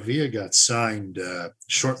Saravia got signed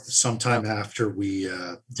sometime after we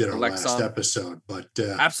did our last episode, but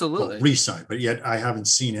absolutely re-signed. But yet I haven't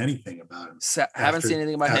seen anything about him. Haven't seen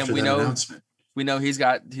anything about him. We know he's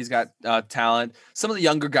got talent. Some of the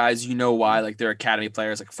younger guys, why, like they're academy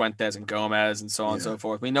players like Fuentes and Gomez and so on and so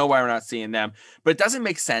forth. We know why we're not seeing them, but it doesn't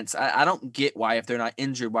make sense. I don't get why, if they're not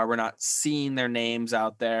injured, why we're not seeing their names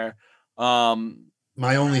out there.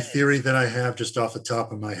 My only theory that I have just off the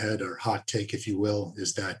top of my head, or hot take, if you will,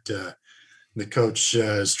 is that the coach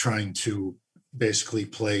is trying to basically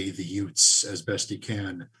play the Utes as best he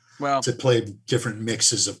can. Well, to play different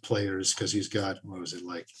mixes of players, because he's got,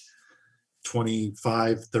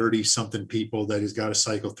 25, 30 something people that he's got to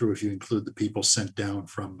cycle through, if you include the people sent down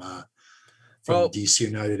from DC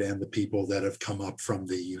United and the people that have come up from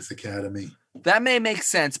the youth academy. That may make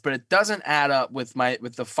sense, but it doesn't add up with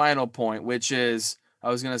the final point, which is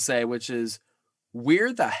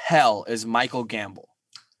where the hell is Michael Gamble?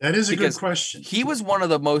 That is a good question. He was one of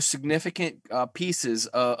the most significant pieces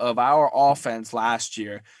of our offense last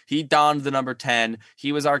year. He donned the number 10.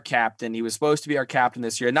 He was our captain. He was supposed to be our captain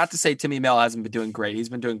this year. Not to say Timmy Mel hasn't been doing great. He's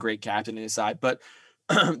been doing great captain in his side. But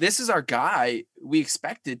this is our guy we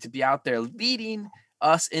expected to be out there leading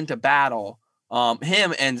us into battle.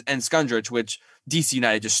 Him and Skundrich, which DC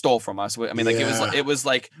United just stole from us. I mean, it was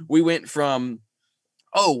like we went from,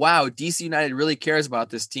 oh, wow, DC United really cares about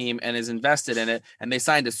this team and is invested in it, and they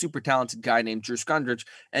signed a super talented guy named Drew Skundrich.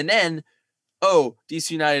 And then,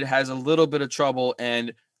 DC United has a little bit of trouble,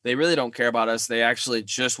 and they really don't care about us. They actually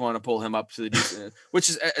just want to pull him up to the DC, which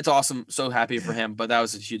is, it's awesome. So happy for him, but that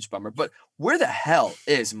was a huge bummer. But where the hell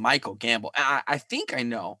is Michael Gamble? I think I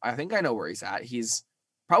know where he's at. He's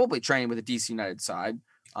probably training with the DC United side,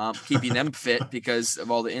 keeping them fit because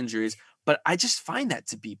of all the injuries. But I just find that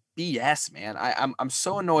to be BS, man. I'm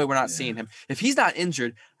so annoyed we're not seeing him. If he's not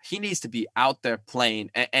injured, he needs to be out there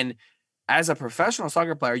playing. And as a professional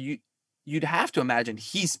soccer player, you'd have to imagine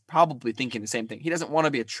he's probably thinking the same thing. He doesn't want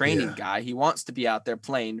to be a training guy. He wants to be out there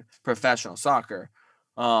playing professional soccer.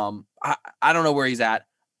 I don't know where he's at.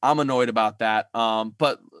 I'm annoyed about that.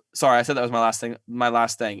 But sorry, I said that was my last thing. My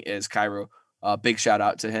last thing is Cairo. Big shout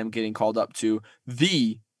out to him getting called up to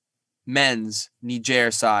the men's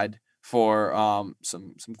Niger side for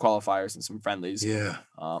some qualifiers and some friendlies.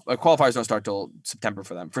 But qualifiers don't start till September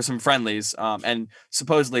for them, for some friendlies. And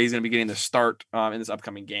supposedly he's going to be getting the start in this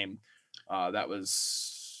upcoming game. That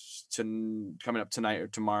was coming up tonight or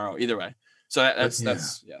tomorrow. Either way. So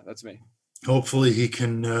that's me. Hopefully he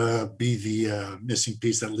can be the missing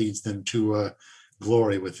piece that leads them to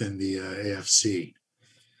glory within the AFC.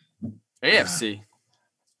 AFC.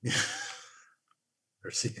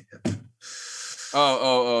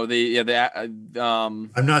 I'm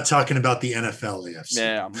not talking about the NFL AFC.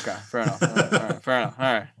 Yeah, okay, fair enough.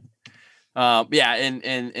 All right.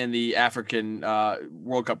 In the African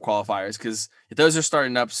World Cup qualifiers, because those are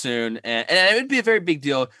starting up soon, and it would be a very big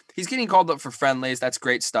deal. He's getting called up for friendlies. That's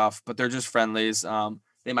great stuff, but they're just friendlies.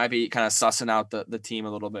 They might be kind of sussing out the team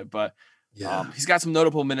a little bit, but he's got some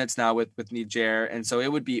notable minutes now with Niger, and so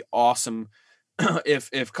it would be awesome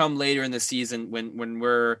if come later in the season when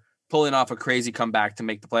we're pulling off a crazy comeback to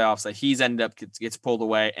make the playoffs, that he's ended up gets pulled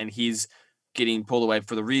away, and he's getting pulled away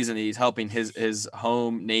for the reason that he's helping his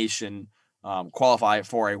home nation qualify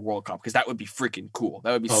for a World Cup, because that would be freaking cool.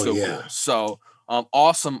 That would be cool. So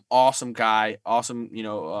awesome guy, awesome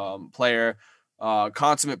player,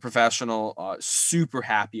 consummate professional, super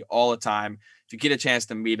happy all the time. If you get a chance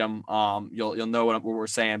to meet him, you'll know what we're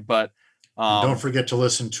saying. But don't forget to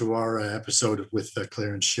listen to our episode with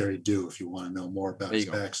Clarence Sherry Dew if you want to know more about his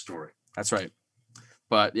backstory. That's right.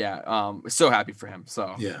 But so happy for him.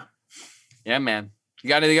 So yeah, man. You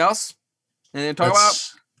got anything else? Anything to talk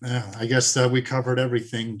about? Yeah, I guess we covered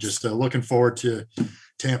everything. Just looking forward to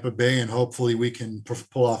Tampa Bay, and hopefully we can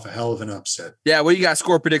pull off a hell of an upset. Yeah, what do you got?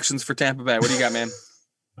 Score predictions for Tampa Bay. What do you got, man?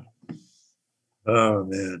 Oh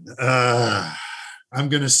man, I'm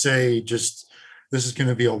gonna say this is going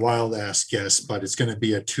to be a wild ass guess, but it's going to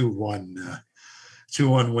be a 2-1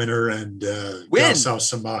 winner, and Gasao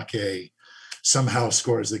Samake somehow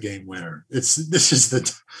scores the game winner. It's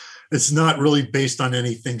not really based on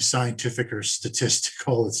anything scientific or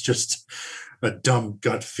statistical. It's just a dumb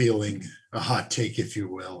gut feeling, a hot take, if you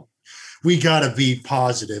will. We got to be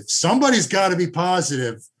positive. Somebody's got to be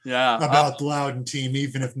positive about the Loudoun team,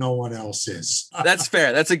 even if no one else is. That's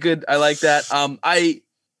fair. That's a good. I like that.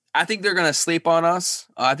 I think they're going to sleep on us.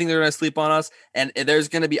 And there's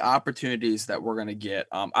going to be opportunities that we're going to get.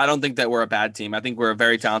 I don't think that we're a bad team. I think we're a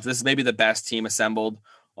very talented. This is maybe the best team assembled.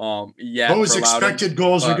 Those expected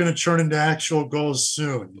goals are going to turn into actual goals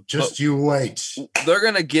soon. Just you wait. They're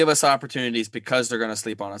going to give us opportunities because they're going to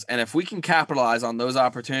sleep on us. And if we can capitalize on those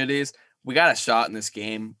opportunities, we got a shot in this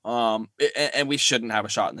game. And we shouldn't have a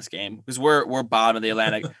shot in this game because we're bottom of the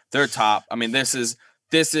Atlantic. They're top. I mean, this is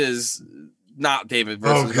not David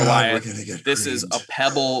versus Goliath. This is a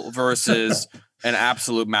pebble versus an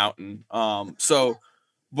absolute mountain. I'm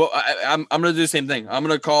going to do the same thing. I'm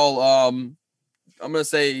going to call, I'm going to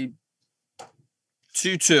say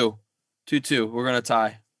 2-2. 2-2. We're going to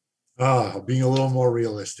tie. Being a little more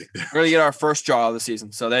realistic there. We're going to get our first draw of the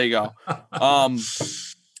season. So there you go.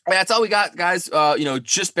 That's all we got, guys.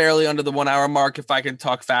 Just barely under the 1 hour mark if I can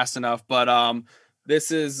talk fast enough. But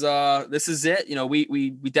this is it. We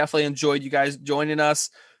definitely enjoyed you guys joining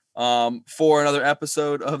us for another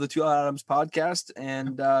episode of the Two Loud Adams podcast.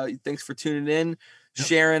 And thanks for tuning in,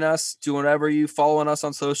 sharing us, doing whatever you following us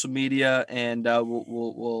on social media, and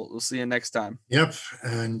we'll see you next time. Yep.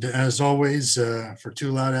 And as always, for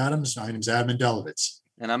Two Loud Adams, my name's Adam Mendelovitz.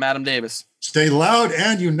 And I'm Adam Davis. Stay loud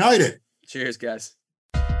and united. Cheers, guys.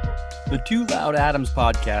 The Two Loud Adams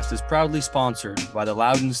podcast is proudly sponsored by the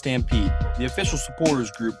Loudoun Stampede, the official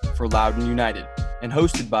supporters group for Loudoun United, and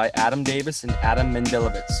hosted by Adam Davis and Adam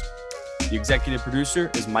Mendelovitz. The executive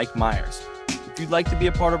producer is Mike Myers. If you'd like to be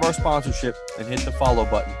a part of our sponsorship, then hit the follow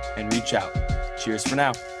button and reach out. Cheers for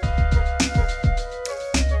now.